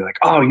people will be like,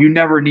 oh, you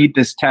never need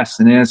this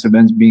test. And it ends up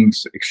being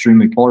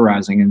extremely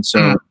polarizing. And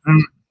so,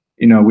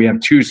 we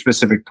have two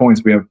specific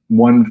points. We have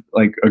one,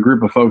 like a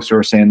group of folks who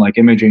are saying like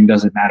imaging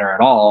doesn't matter at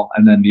all.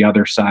 And then the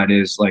other side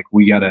is like,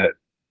 we got to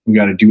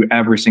do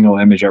every single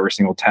image, every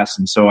single test.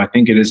 And so I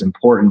think it is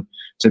important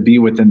to be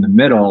within the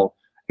middle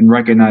and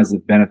recognize the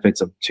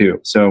benefits of two.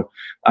 So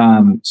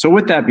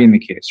with that being the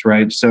case,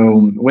 right?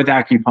 So with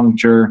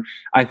acupuncture,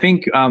 I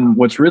think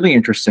what's really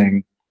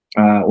interesting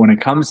when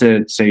it comes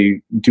to,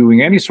 say,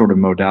 doing any sort of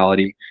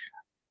modality,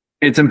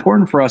 it's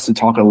important for us to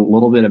talk a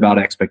little bit about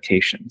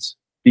expectations,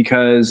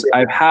 because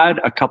I've had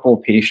a couple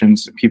of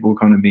patients, people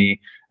come to me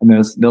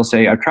and they'll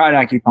say, I've tried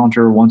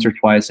acupuncture once or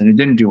twice and it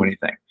didn't do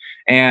anything.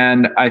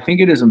 And I think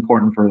it is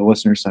important for the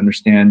listeners to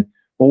understand,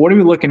 well, what are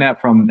we looking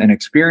at from an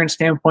experience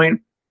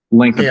standpoint,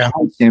 length of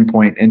time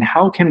standpoint, and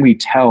how can we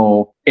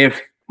tell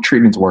if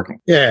treatment's working?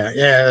 Yeah,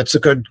 that's a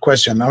good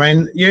question. I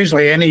mean,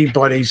 usually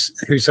anybody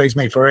who sees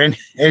me for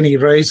any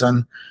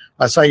reason,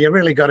 I say you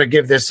really got to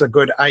give this a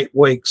good 8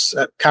 weeks,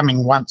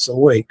 coming once a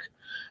week,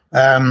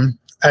 and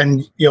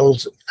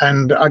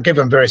I give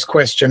them various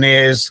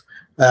questionnaires,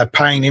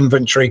 pain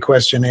inventory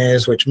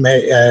questionnaires, which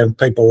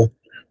people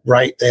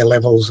rate their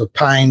levels of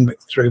pain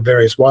through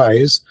various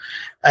ways,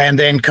 and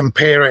then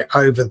compare it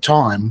over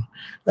time.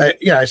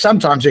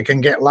 Sometimes you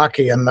can get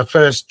lucky, and the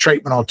first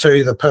treatment or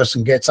two, the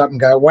person gets up and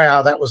go,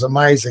 "Wow, that was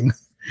amazing."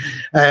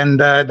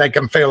 And they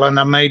can feel an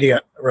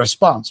immediate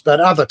response. But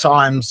other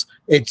times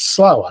it's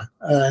slower,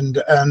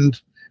 and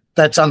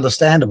that's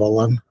understandable.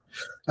 And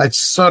it's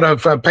sort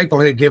of people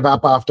who give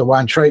up after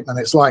one treatment.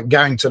 It's like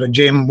going to the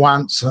gym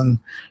once and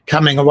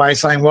coming away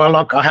saying, "Well,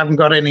 look, I haven't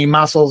got any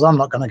muscles. I'm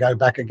not going to go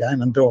back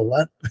again and do all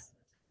that."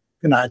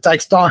 It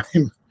takes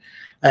time,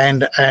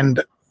 and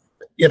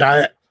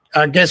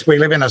I guess we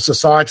live in a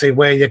society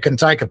where you can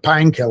take a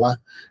painkiller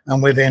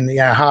and within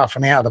half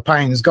an hour the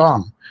pain's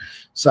gone.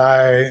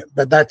 So,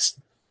 but that's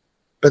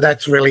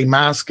really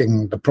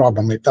masking the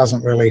problem. It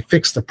doesn't really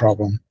fix the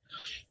problem,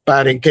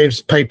 but it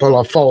gives people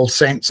a false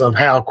sense of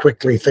how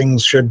quickly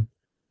things should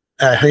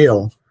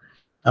heal.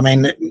 I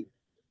mean,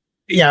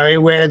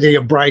 whether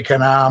you break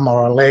an arm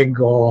or a leg,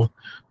 or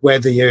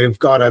whether you've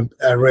got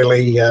a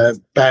really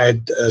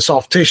bad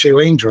soft tissue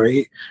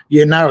injury,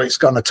 it's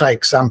going to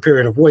take some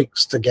period of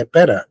weeks to get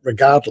better,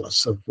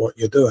 regardless of what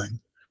you're doing.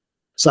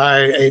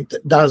 So it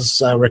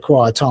does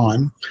require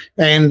time.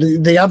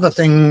 And the other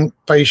thing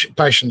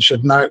patients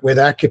should note with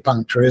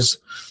acupuncture is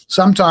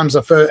sometimes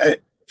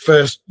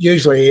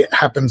usually it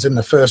happens in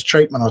the first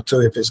treatment or two,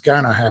 if it's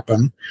going to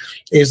happen,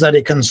 is that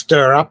it can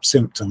stir up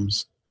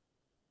symptoms,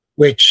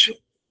 which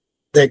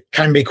that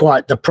can be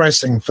quite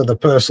depressing for the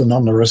person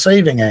on the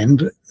receiving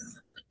end,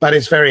 but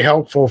it's very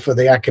helpful for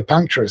the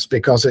acupuncturist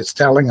because it's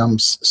telling them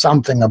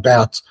something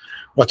about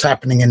what's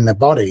happening in the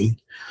body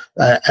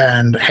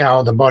and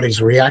how the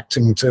body's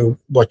reacting to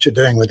what you're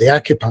doing with the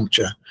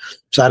acupuncture.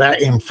 So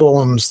that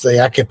informs the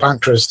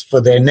acupuncturist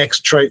for their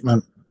next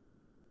treatment,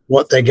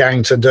 what they're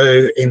going to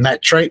do in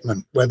that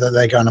treatment, whether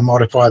they're going to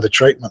modify the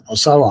treatment or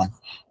so on.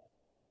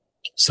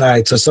 So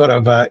it's a sort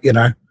of,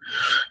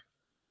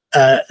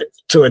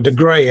 to a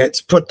degree,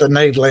 it's put the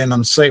needle in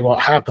and see what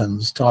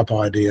happens type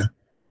idea.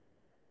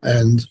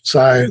 And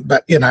so,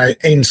 but,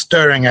 in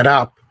stirring it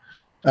up,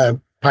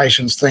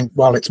 patients think,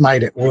 well, it's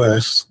made it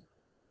worse,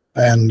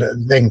 and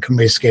then can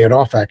be scared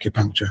off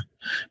acupuncture.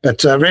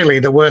 But really,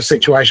 the worst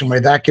situation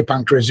with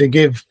acupuncture is you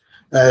give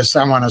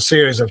someone a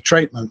series of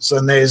treatments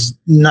and there's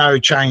no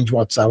change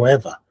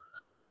whatsoever.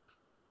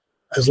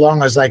 As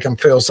long as they can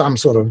feel some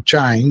sort of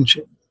change.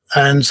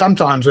 And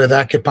sometimes with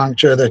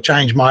acupuncture, the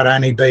change might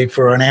only be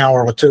for an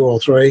hour or 2 or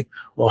 3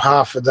 or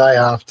half a day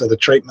after the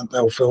treatment,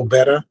 they'll feel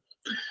better.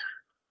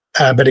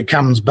 But it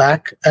comes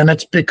back. And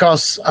it's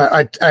because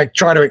I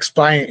try to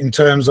explain it in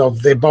terms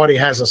of their body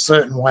has a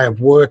certain way of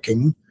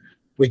working,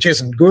 which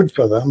isn't good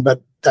for them,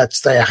 but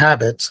that's their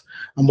habits.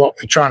 And what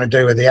we're trying to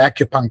do with the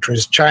acupuncture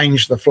is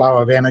change the flow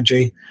of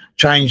energy,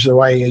 change the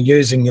way you're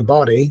using your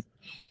body.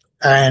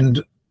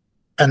 And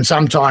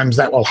sometimes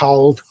that will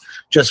hold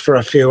just for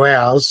a few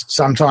hours,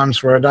 sometimes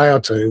for a day or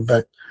two.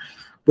 But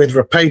with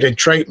repeated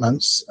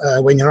treatments,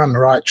 when you're on the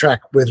right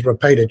track with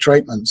repeated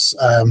treatments,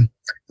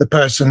 the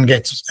person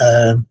gets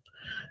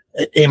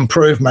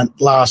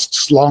improvement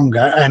lasts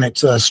longer, and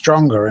it's a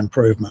stronger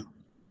improvement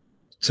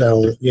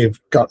till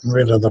you've gotten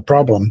rid of the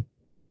problem.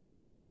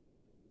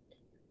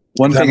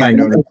 One thing I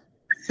noticed,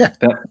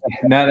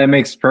 that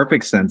makes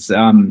perfect sense.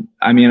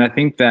 I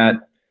think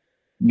that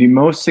the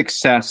most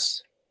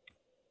successful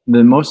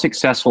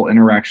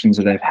interactions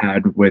that I've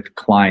had with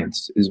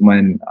clients is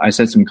when I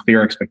set some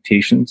clear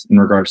expectations in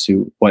regards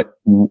to what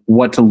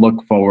to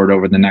look forward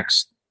over the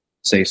next,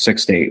 say,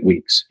 6 to 8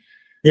 weeks.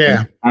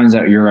 Yeah. Times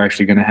that you're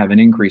actually going to have an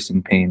increase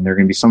in pain. There are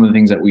going to be some of the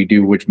things that we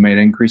do which might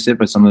increase it,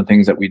 but some of the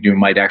things that we do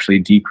might actually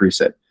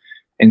decrease it.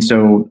 And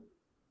so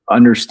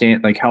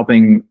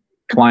helping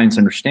clients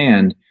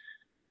understand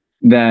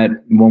that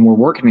when we're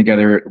working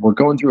together, we're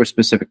going through a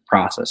specific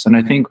process. And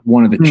I think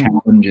one of the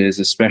challenges,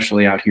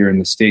 especially out here in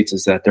the States,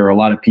 is that there are a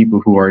lot of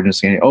people who are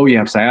just saying, oh, you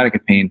have sciatica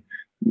pain.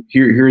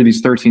 Here are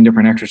these 13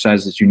 different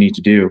exercises you need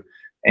to do.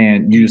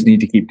 And you just need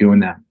to keep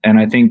doing that. And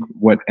I think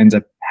what ends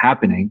up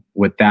happening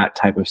with that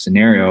type of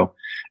scenario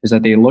is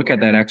that they look at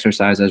that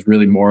exercise as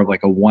really more of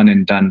like a one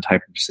and done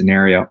type of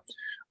scenario,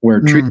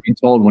 where truth be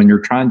told, when you're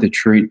trying to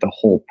treat the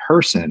whole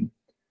person,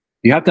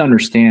 you have to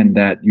understand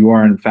that you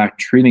are in fact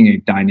treating a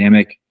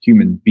dynamic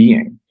human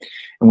being.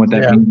 And what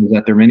that means is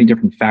that there are many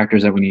different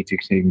factors that we need to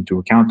take into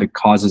account. The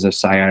causes of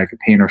sciatica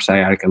pain or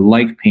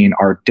sciatica-like pain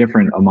are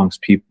different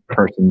amongst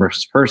person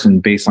versus person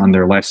based on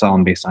their lifestyle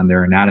and based on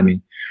their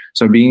anatomy.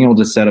 So being able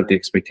to set up the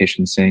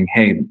expectation saying,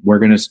 hey, we're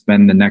going to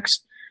spend the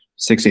next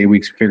 6 to 8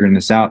 weeks figuring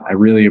this out. I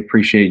really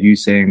appreciate you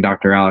saying,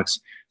 Dr.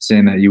 Alex,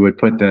 saying that you would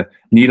put the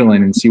needle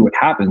in and see what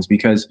happens,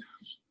 because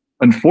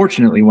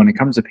unfortunately, when it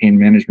comes to pain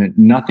management,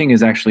 nothing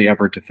is actually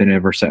ever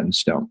definitive or set in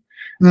stone.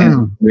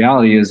 And the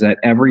reality is that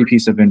every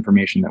piece of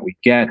information that we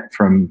get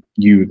from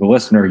you, the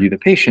listener, you, the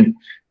patient,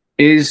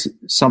 is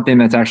something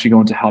that's actually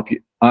going to help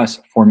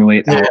us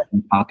formulate our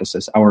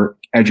hypothesis, our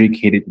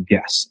educated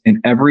guess. And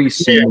every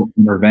single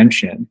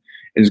intervention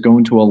is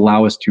going to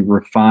allow us to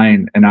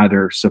refine and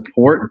either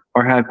support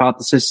our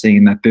hypothesis,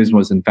 saying that this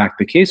was in fact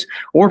the case,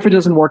 or if it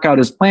doesn't work out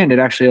as planned, it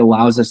actually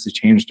allows us to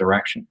change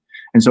direction.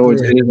 And so it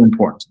is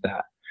important to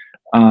that.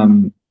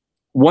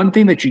 One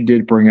thing that you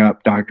did bring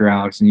up, Dr.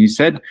 Alex, and you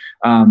said,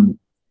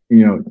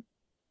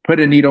 put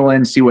a needle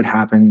in, see what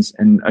happens,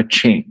 and a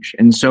change.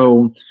 And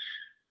so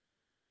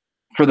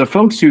for the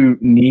folks who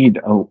need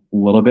a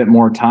little bit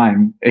more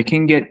time, it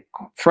can get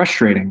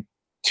frustrating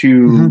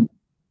to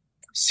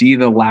see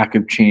the lack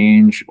of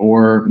change,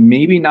 or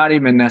maybe not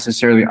even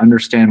necessarily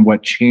understand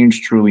what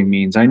change truly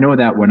means. I know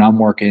that when I'm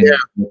working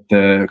with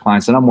the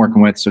clients that I'm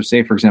working with, so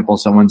say, for example,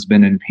 someone's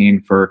been in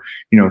pain for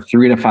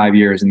 3 to 5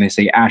 years and they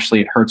say,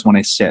 Ashley, it hurts when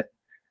I sit.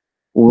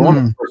 Well, one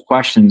of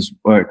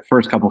the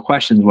first couple of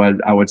questions, what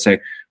I would say,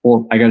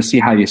 well, I got to see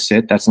how you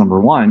sit. That's number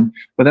one.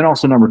 But then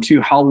also number two,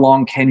 how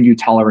long can you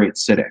tolerate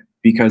sitting?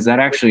 Because that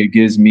actually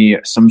gives me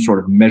some sort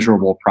of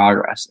measurable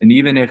progress. And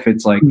even if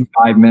it's like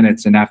 5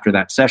 minutes and after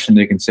that session,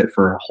 they can sit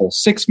for a whole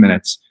 6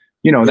 minutes,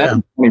 that's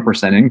a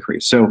 20%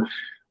 increase. So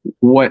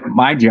what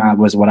my job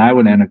was, what I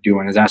would end up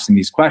doing is asking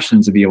these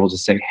questions to be able to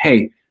say,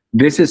 hey,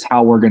 this is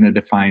how we're going to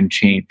define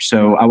change.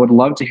 So I would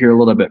love to hear a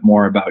little bit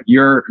more about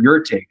your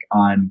take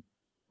on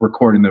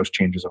recording those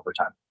changes over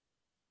time.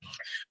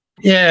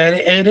 Yeah,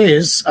 it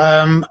is.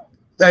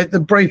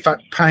 The brief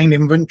pain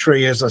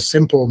inventory is a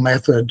simple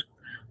method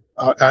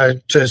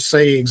to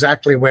see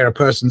exactly where a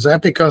person's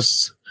at,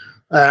 because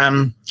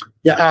you're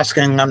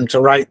asking them to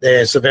rate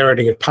their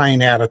severity of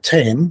pain out of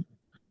 10,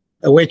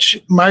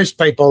 which most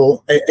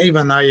people,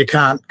 even though you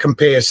can't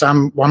compare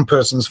one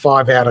person's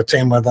 5 out of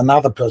 10 with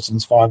another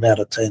person's 5 out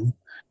of 10,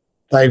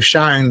 they've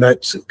shown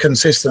that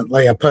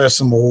consistently a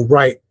person will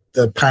rate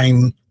the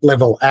pain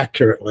level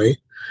accurately.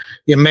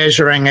 You're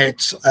measuring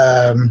it,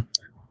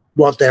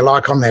 what they're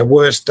like on their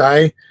worst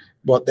day,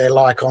 what they're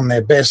like on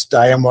their best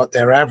day, and what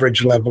their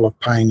average level of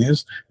pain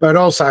is, but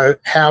also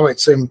how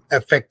it's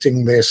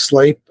affecting their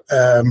sleep,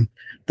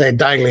 their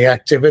daily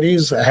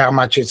activities, how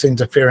much it's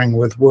interfering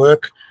with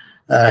work,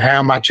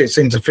 how much it's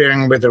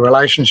interfering with the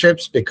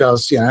relationships,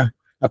 because,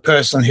 a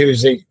person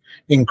who's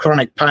in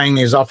chronic pain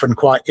is often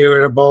quite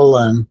irritable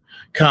and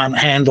can't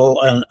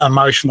handle an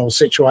emotional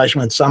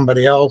situation with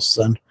somebody else,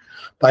 and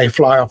they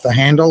fly off the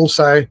handle.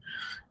 So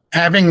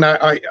having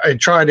that, I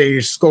try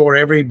to score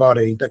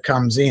everybody that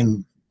comes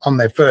in on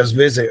their first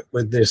visit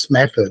with this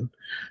method.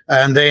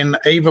 And then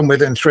even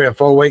within 3 or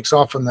 4 weeks,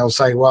 often they'll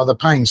say, well, the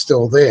pain's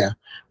still there.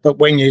 But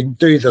when you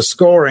do the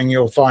scoring,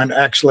 you'll find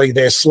actually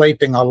they're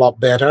sleeping a lot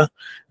better.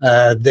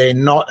 They're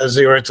not as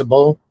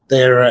irritable.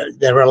 Their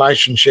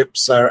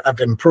relationships have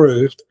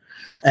improved,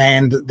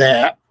 and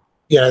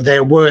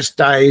their worst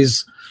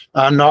days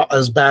are not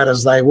as bad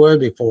as they were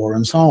before,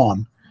 and so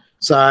on.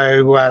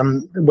 So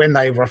when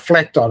they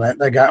reflect on it,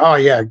 they go, oh,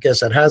 yeah, I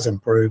guess it has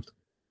improved.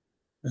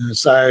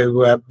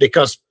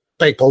 Because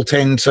people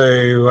tend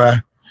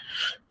to,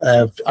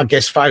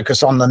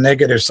 focus on the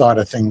negative side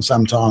of things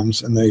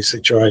sometimes in these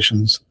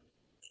situations.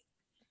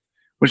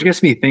 Which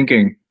gets me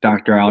thinking,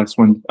 Dr. Alex,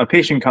 when a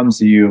patient comes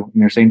to you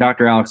and they're saying,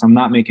 Dr. Alex, I'm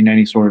not making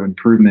any sort of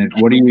improvement,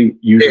 what do you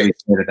usually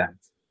say to them?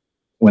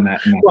 Well,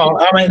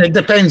 I mean, it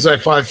depends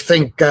if I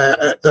think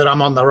that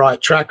I'm on the right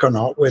track or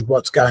not with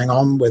what's going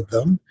on with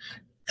them.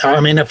 I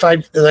mean, if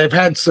they've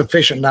had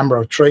sufficient number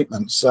of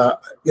treatments, I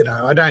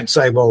don't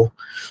say, well,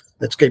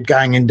 let's keep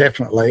going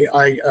indefinitely.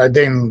 I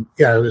then,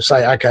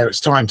 say, okay, it's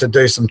time to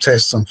do some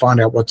tests and find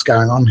out what's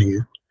going on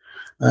here,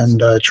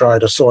 and try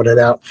to sort it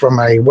out from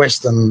a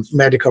Western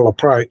medical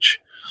approach.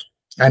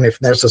 And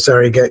if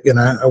necessary, get,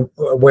 a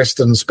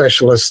Western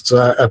specialist's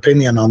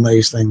opinion on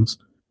these things.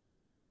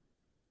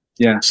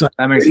 Yeah, so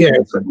that makes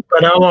sense.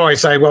 But I'll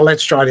always say, well,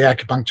 let's try the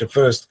acupuncture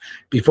first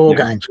before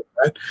going through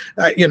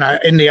that.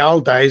 In the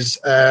old days,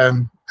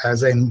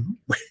 as in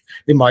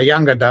my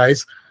younger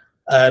days,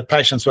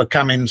 patients would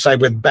come in, say,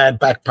 with bad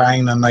back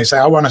pain, and they say,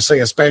 I want to see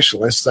a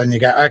specialist. Then you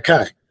go,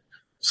 okay,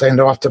 send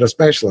off to the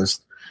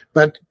specialist.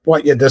 But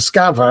what you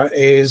discover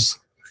is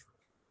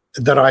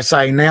that I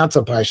say now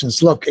to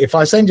patients, look, if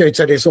I send you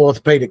to this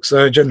orthopedic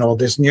surgeon or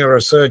this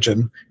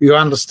neurosurgeon, you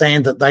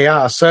understand that they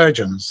are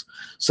surgeons.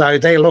 So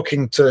they're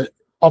looking to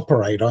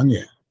operate on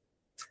you.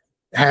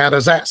 How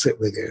does that sit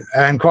with you?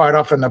 And quite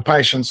often the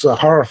patients are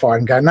horrified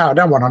and go, no, I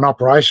don't want an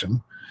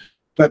operation.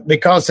 But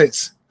because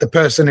the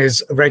person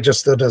is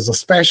registered as a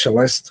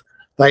specialist,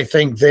 they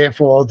think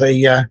therefore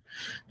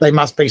they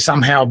must be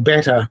somehow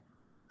better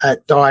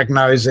at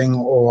diagnosing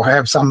or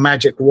have some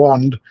magic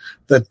wand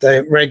that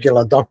the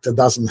regular doctor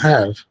doesn't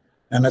have.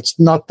 And it's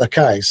not the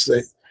case.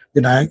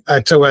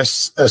 To a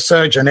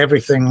surgeon,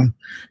 everything,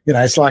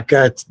 it's like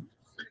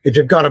if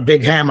you've got a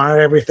big hammer,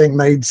 everything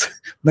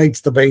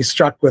needs to be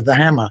struck with the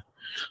hammer.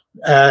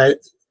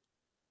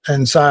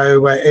 And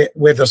so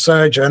with a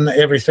surgeon,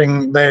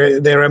 everything,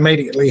 they're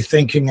immediately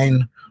thinking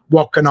in,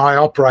 what can I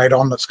operate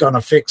on that's going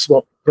to fix,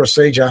 what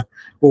procedure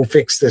will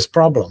fix this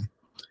problem?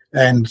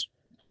 And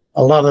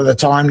a lot of the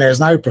time there's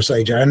no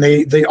procedure. And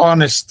the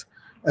honest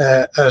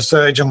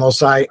surgeon will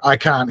say, I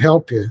can't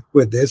help you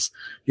with this.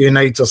 You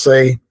need to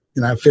see,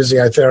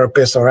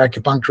 physiotherapist or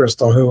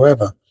acupuncturist or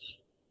whoever.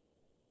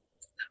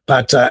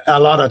 But a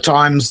lot of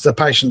times the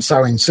patient's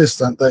so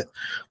insistent that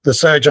the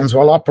surgeons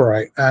will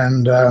operate.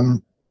 And I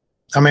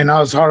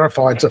was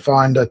horrified to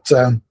find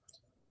that,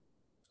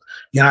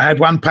 I had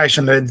one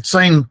patient that had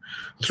seen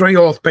 3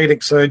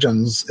 orthopedic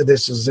surgeons.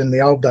 This is in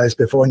the old days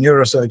before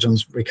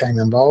neurosurgeons became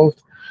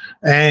involved.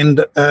 And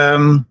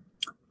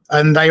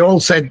they all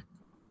said,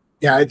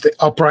 the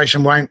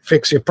operation won't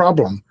fix your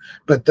problem.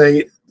 But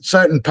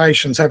certain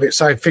patients have it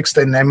so fixed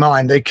in their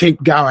mind, they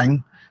keep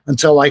going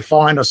until they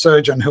find a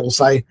surgeon who'll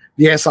say,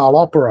 yes, I'll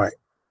operate.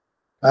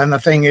 And the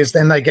thing is,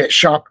 then they get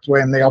shocked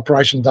when the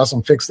operation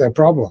doesn't fix their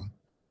problem.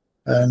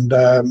 And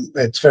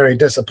it's very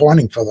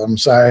disappointing for them.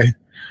 So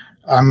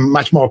I'm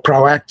much more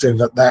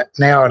proactive at that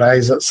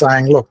nowadays, at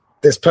saying, look,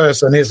 this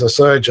person is a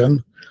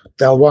surgeon.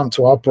 They'll want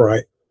to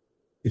operate.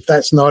 If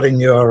that's not in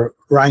your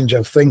range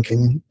of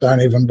thinking,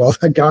 don't even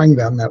bother going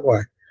down that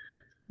way.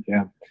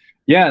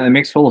 Yeah, that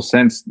makes total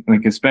sense.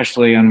 Like,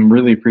 especially, I'm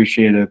really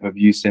appreciative of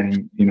you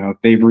saying, if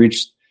they've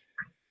reached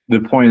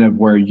the point of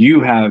where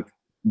you have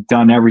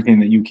done everything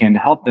that you can to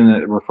help them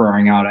at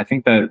referring out. I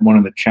think that one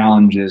of the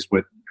challenges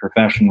with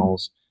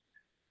professionals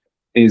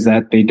is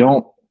that they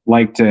don't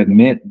like to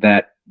admit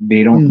that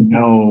they don't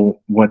know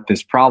what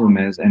this problem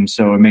is. And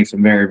so it makes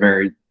them very,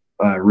 very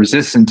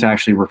resistant to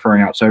actually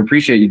referring out. So I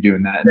appreciate you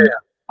doing that. Yeah.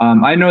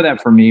 I know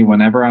that for me,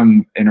 whenever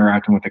I'm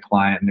interacting with a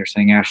client and they're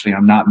saying, actually,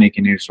 I'm not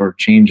making any sort of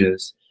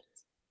changes,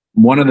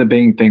 one of the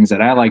big things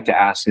that I like to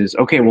ask is,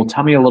 okay, well,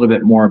 tell me a little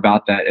bit more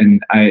about that.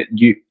 And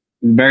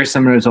very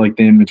similar to like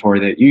the inventory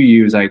that you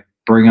use, I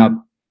bring up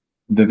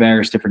the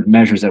various different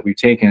measures that we've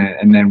taken,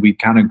 and then we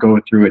kind of go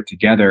through it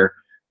together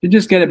to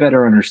just get a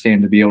better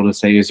understanding, to be able to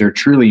say, is there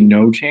truly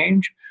no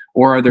change,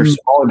 or are there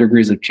smaller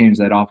degrees of change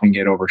that often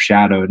get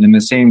overshadowed? And the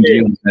same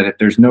deal is that if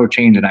there's no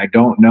change and I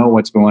don't know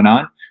what's going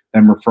on,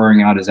 then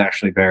referring out is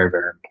actually very,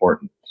 very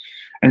important.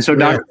 And so,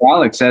 Dr.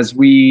 Alex, as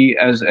we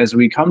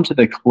come to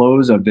the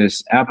close of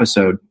this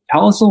episode,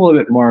 tell us a little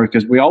bit more,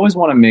 because we always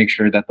want to make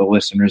sure that the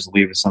listeners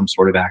leave with some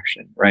sort of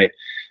action, right?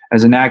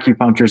 As an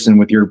acupuncturist and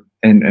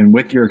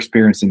with your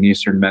experience in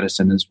Eastern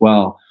medicine as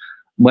well,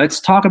 let's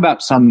talk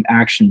about some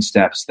action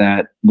steps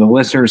that the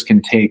listeners can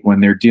take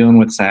when they're dealing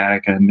with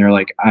sciatica and they're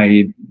like,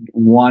 I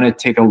want to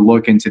take a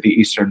look into the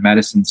Eastern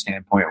medicine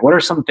standpoint. What are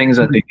some things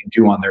that they can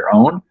do on their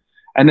own?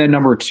 And then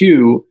number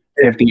 2,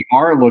 if they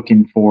are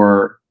looking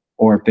for,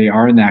 or if they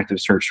are in the active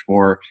search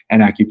for an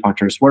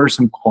acupuncturist, what are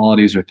some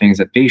qualities or things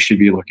that they should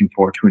be looking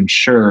for to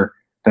ensure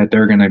that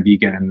they're going to be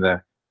getting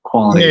the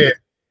quality?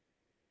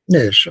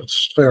 Yeah, sure,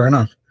 fair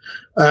enough.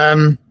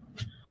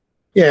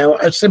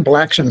 Simple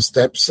action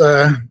steps.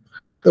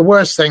 The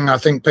worst thing I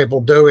think people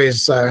do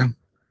is,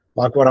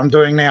 like what I'm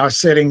doing now, is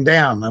sitting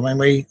down. I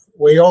mean,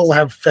 we all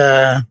have,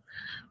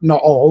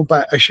 not all,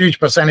 but a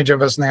huge percentage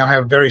of us now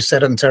have very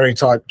sedentary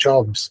type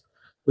jobs,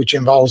 which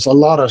involves a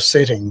lot of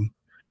sitting.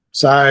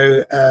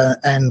 So,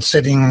 and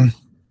sitting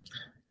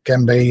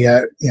can be,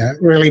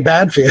 really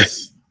bad for you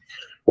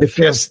if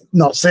you're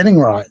not sitting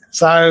right.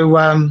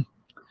 So,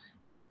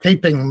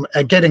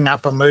 getting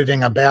up and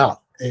moving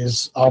about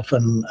is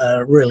often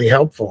really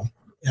helpful.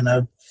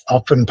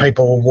 Often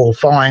people will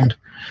find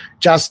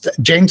just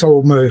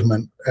gentle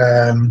movement,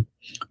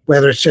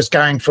 whether it's just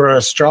going for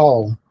a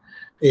stroll,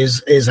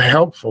 is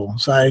helpful.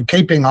 So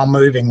keeping on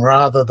moving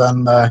rather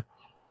than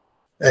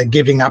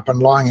giving up and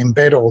lying in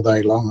bed all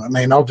day long. I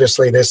mean,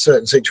 obviously there's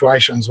certain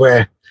situations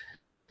where,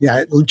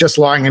 just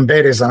lying in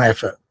bed is an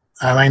effort.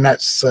 I mean,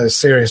 that's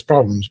serious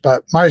problems.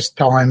 But most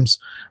times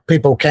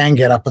people can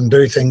get up and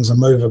do things and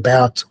move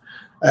about.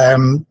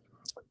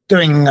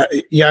 Doing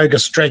yoga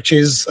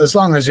stretches, as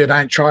long as you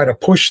don't try to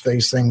push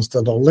these things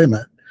to the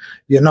limit,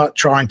 you're not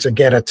trying to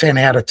get a 10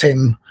 out of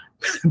 10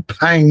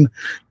 pain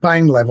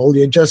level.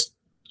 You're just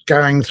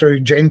going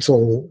through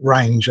gentle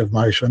range of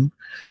motion.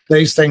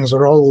 These things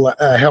are all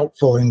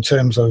helpful in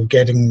terms of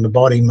getting the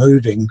body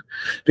moving,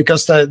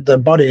 because the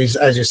body,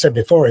 as you said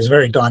before, is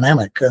very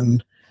dynamic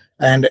and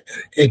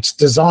it's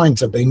designed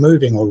to be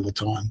moving all the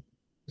time.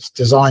 It's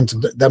designed to,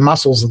 the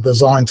muscles are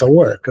designed to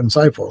work and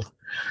so forth.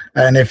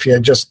 And if you're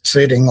just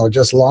sitting or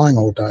just lying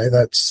all day,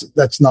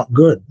 that's not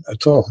good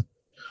at all.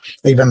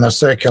 Even the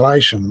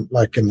circulation,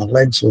 like in the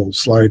legs, will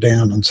slow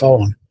down and so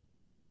on.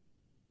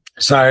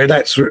 So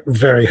that's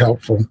very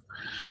helpful.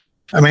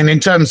 I mean, in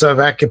terms of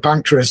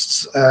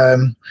acupuncturists,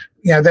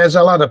 there's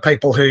a lot of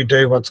people who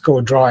do what's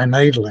called dry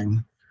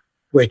needling,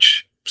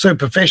 which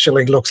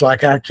superficially looks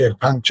like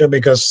acupuncture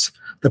because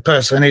the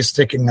person is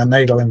sticking a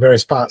needle in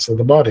various parts of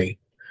the body.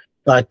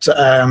 But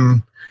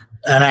an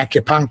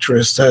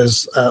acupuncturist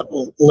has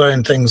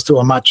learned things to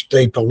a much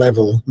deeper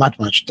level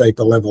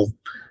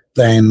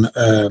than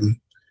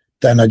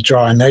a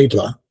dry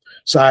needler.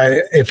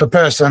 So if a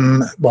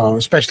person, well,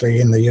 especially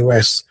in the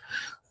US,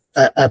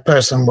 a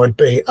person would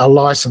be a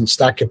licensed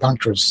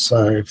acupuncturist.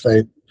 So if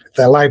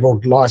they're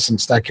labelled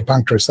licensed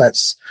acupuncturist,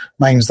 that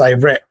means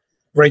they've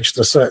reached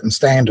a certain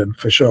standard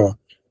for sure.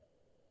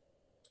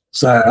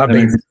 So I've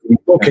been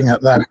looking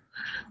at that.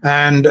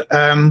 And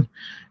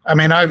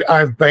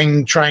I've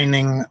been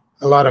training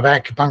a lot of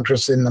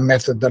acupuncturists in the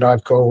method that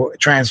I've called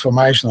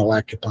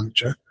transformational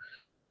acupuncture,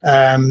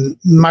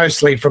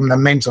 mostly from the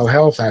mental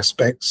health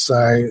aspects.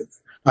 So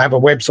I have a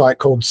website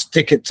called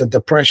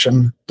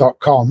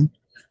stickittodepression.com,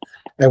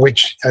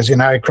 which, as you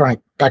know, chronic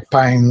back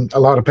pain, a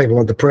lot of people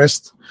are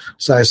depressed.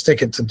 So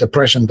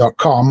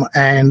stickittodepression.com.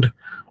 And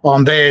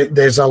on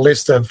there's a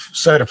list of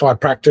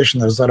certified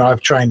practitioners that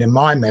I've trained in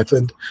my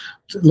method,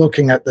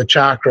 looking at the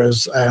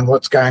chakras and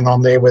what's going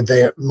on there with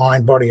their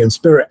mind, body, and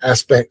spirit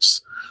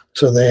aspects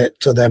to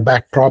their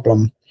back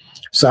problem.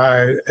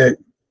 So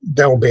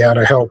they'll be able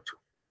to help,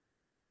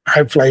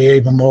 hopefully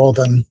even more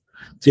than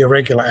the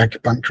irregular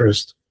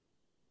acupuncturist.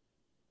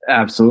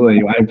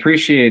 Absolutely. I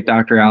appreciate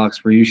Dr. Alex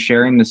for you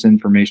sharing this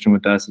information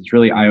with us. It's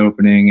really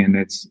eye-opening, and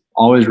it's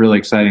always really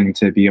exciting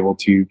to be able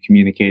to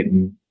communicate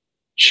and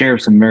share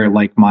some very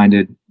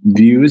like-minded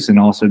views, and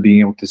also being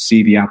able to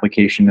see the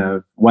application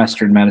of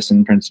Western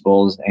medicine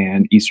principles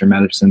and Eastern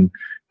medicine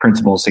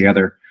principles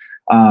together.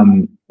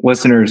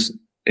 Listeners,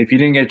 if you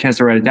didn't get a chance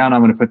to write it down,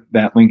 I'm going to put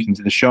that link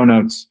into the show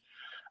notes.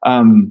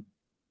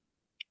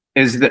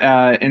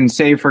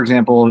 Say, for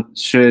example,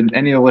 should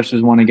any of the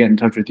listeners want to get in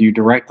touch with you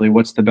directly,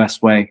 what's the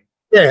best way?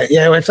 Yeah.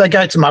 If they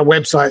go to my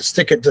website,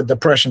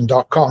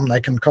 stickittodepression.com,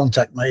 they can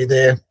contact me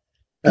there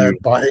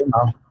by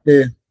email.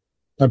 Yeah,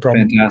 no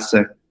problem.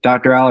 Fantastic.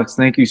 Dr. Alex,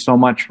 thank you so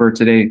much for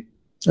today.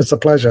 It's a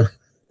pleasure.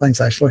 Thanks,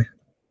 Ashley.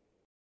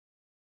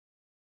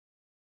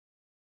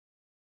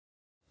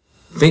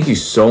 Thank you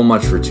so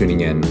much for tuning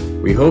in.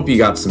 We hope you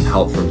got some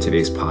help from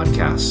today's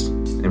podcast.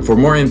 And for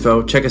more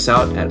info, check us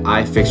out at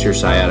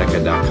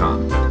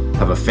ifixyoursciatica.com.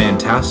 Have a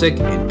fantastic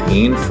and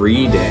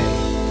pain-free day.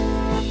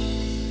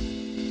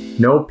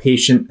 No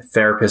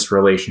patient-therapist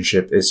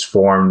relationship is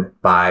formed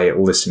by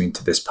listening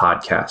to this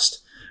podcast.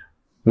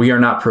 We are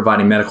not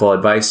providing medical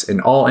advice, and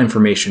all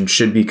information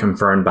should be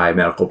confirmed by a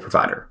medical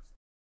provider.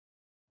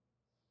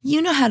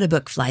 You know how to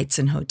book flights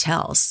and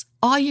hotels.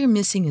 All you're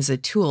missing is a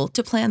tool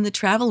to plan the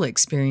travel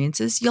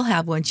experiences you'll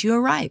have once you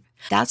arrive.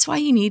 That's why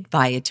you need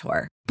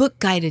Viator. Book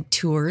guided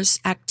tours,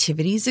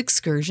 activities,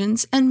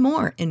 excursions, and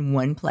more in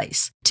one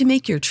place to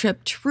make your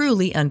trip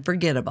truly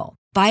unforgettable.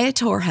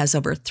 Viator has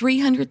over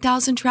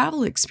 300,000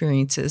 travel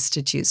experiences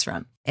to choose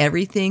from.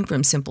 Everything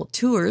from simple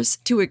tours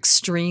to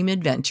extreme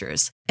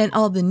adventures and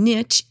all the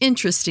niche,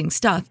 interesting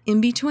stuff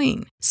in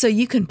between. So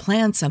you can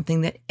plan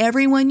something that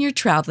everyone you're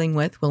traveling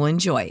with will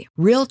enjoy.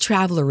 Real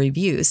traveler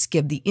reviews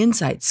give the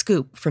inside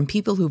scoop from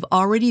people who've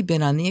already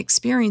been on the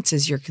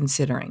experiences you're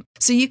considering.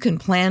 So you can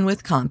plan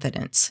with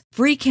confidence.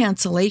 Free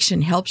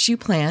cancellation helps you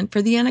plan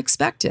for the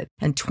unexpected.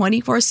 And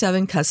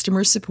 24/7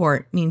 customer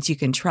support means you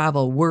can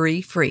travel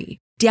worry-free.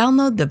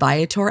 Download the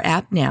Viator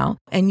app now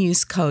and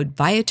use code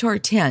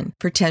Viator10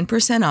 for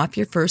 10% off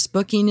your first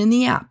booking in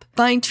the app.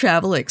 Find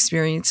travel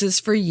experiences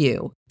for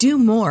you. Do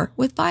more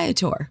with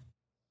Viator.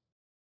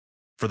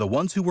 For the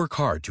ones who work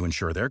hard to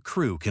ensure their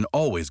crew can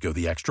always go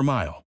the extra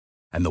mile,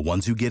 and the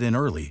ones who get in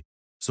early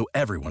so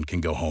everyone can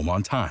go home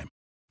on time,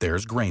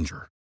 there's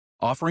Grainger,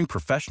 offering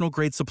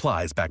professional-grade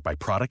supplies backed by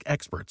product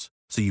experts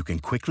so you can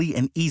quickly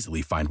and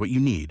easily find what you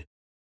need.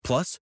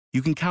 Plus,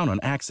 you can count on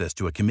access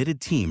to a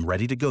committed team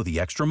ready to go the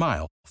extra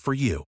mile for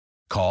you.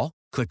 Call,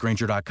 click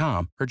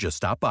Grainger.com, or just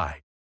stop by.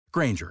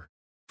 Grainger,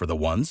 for the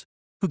ones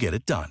who get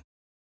it done.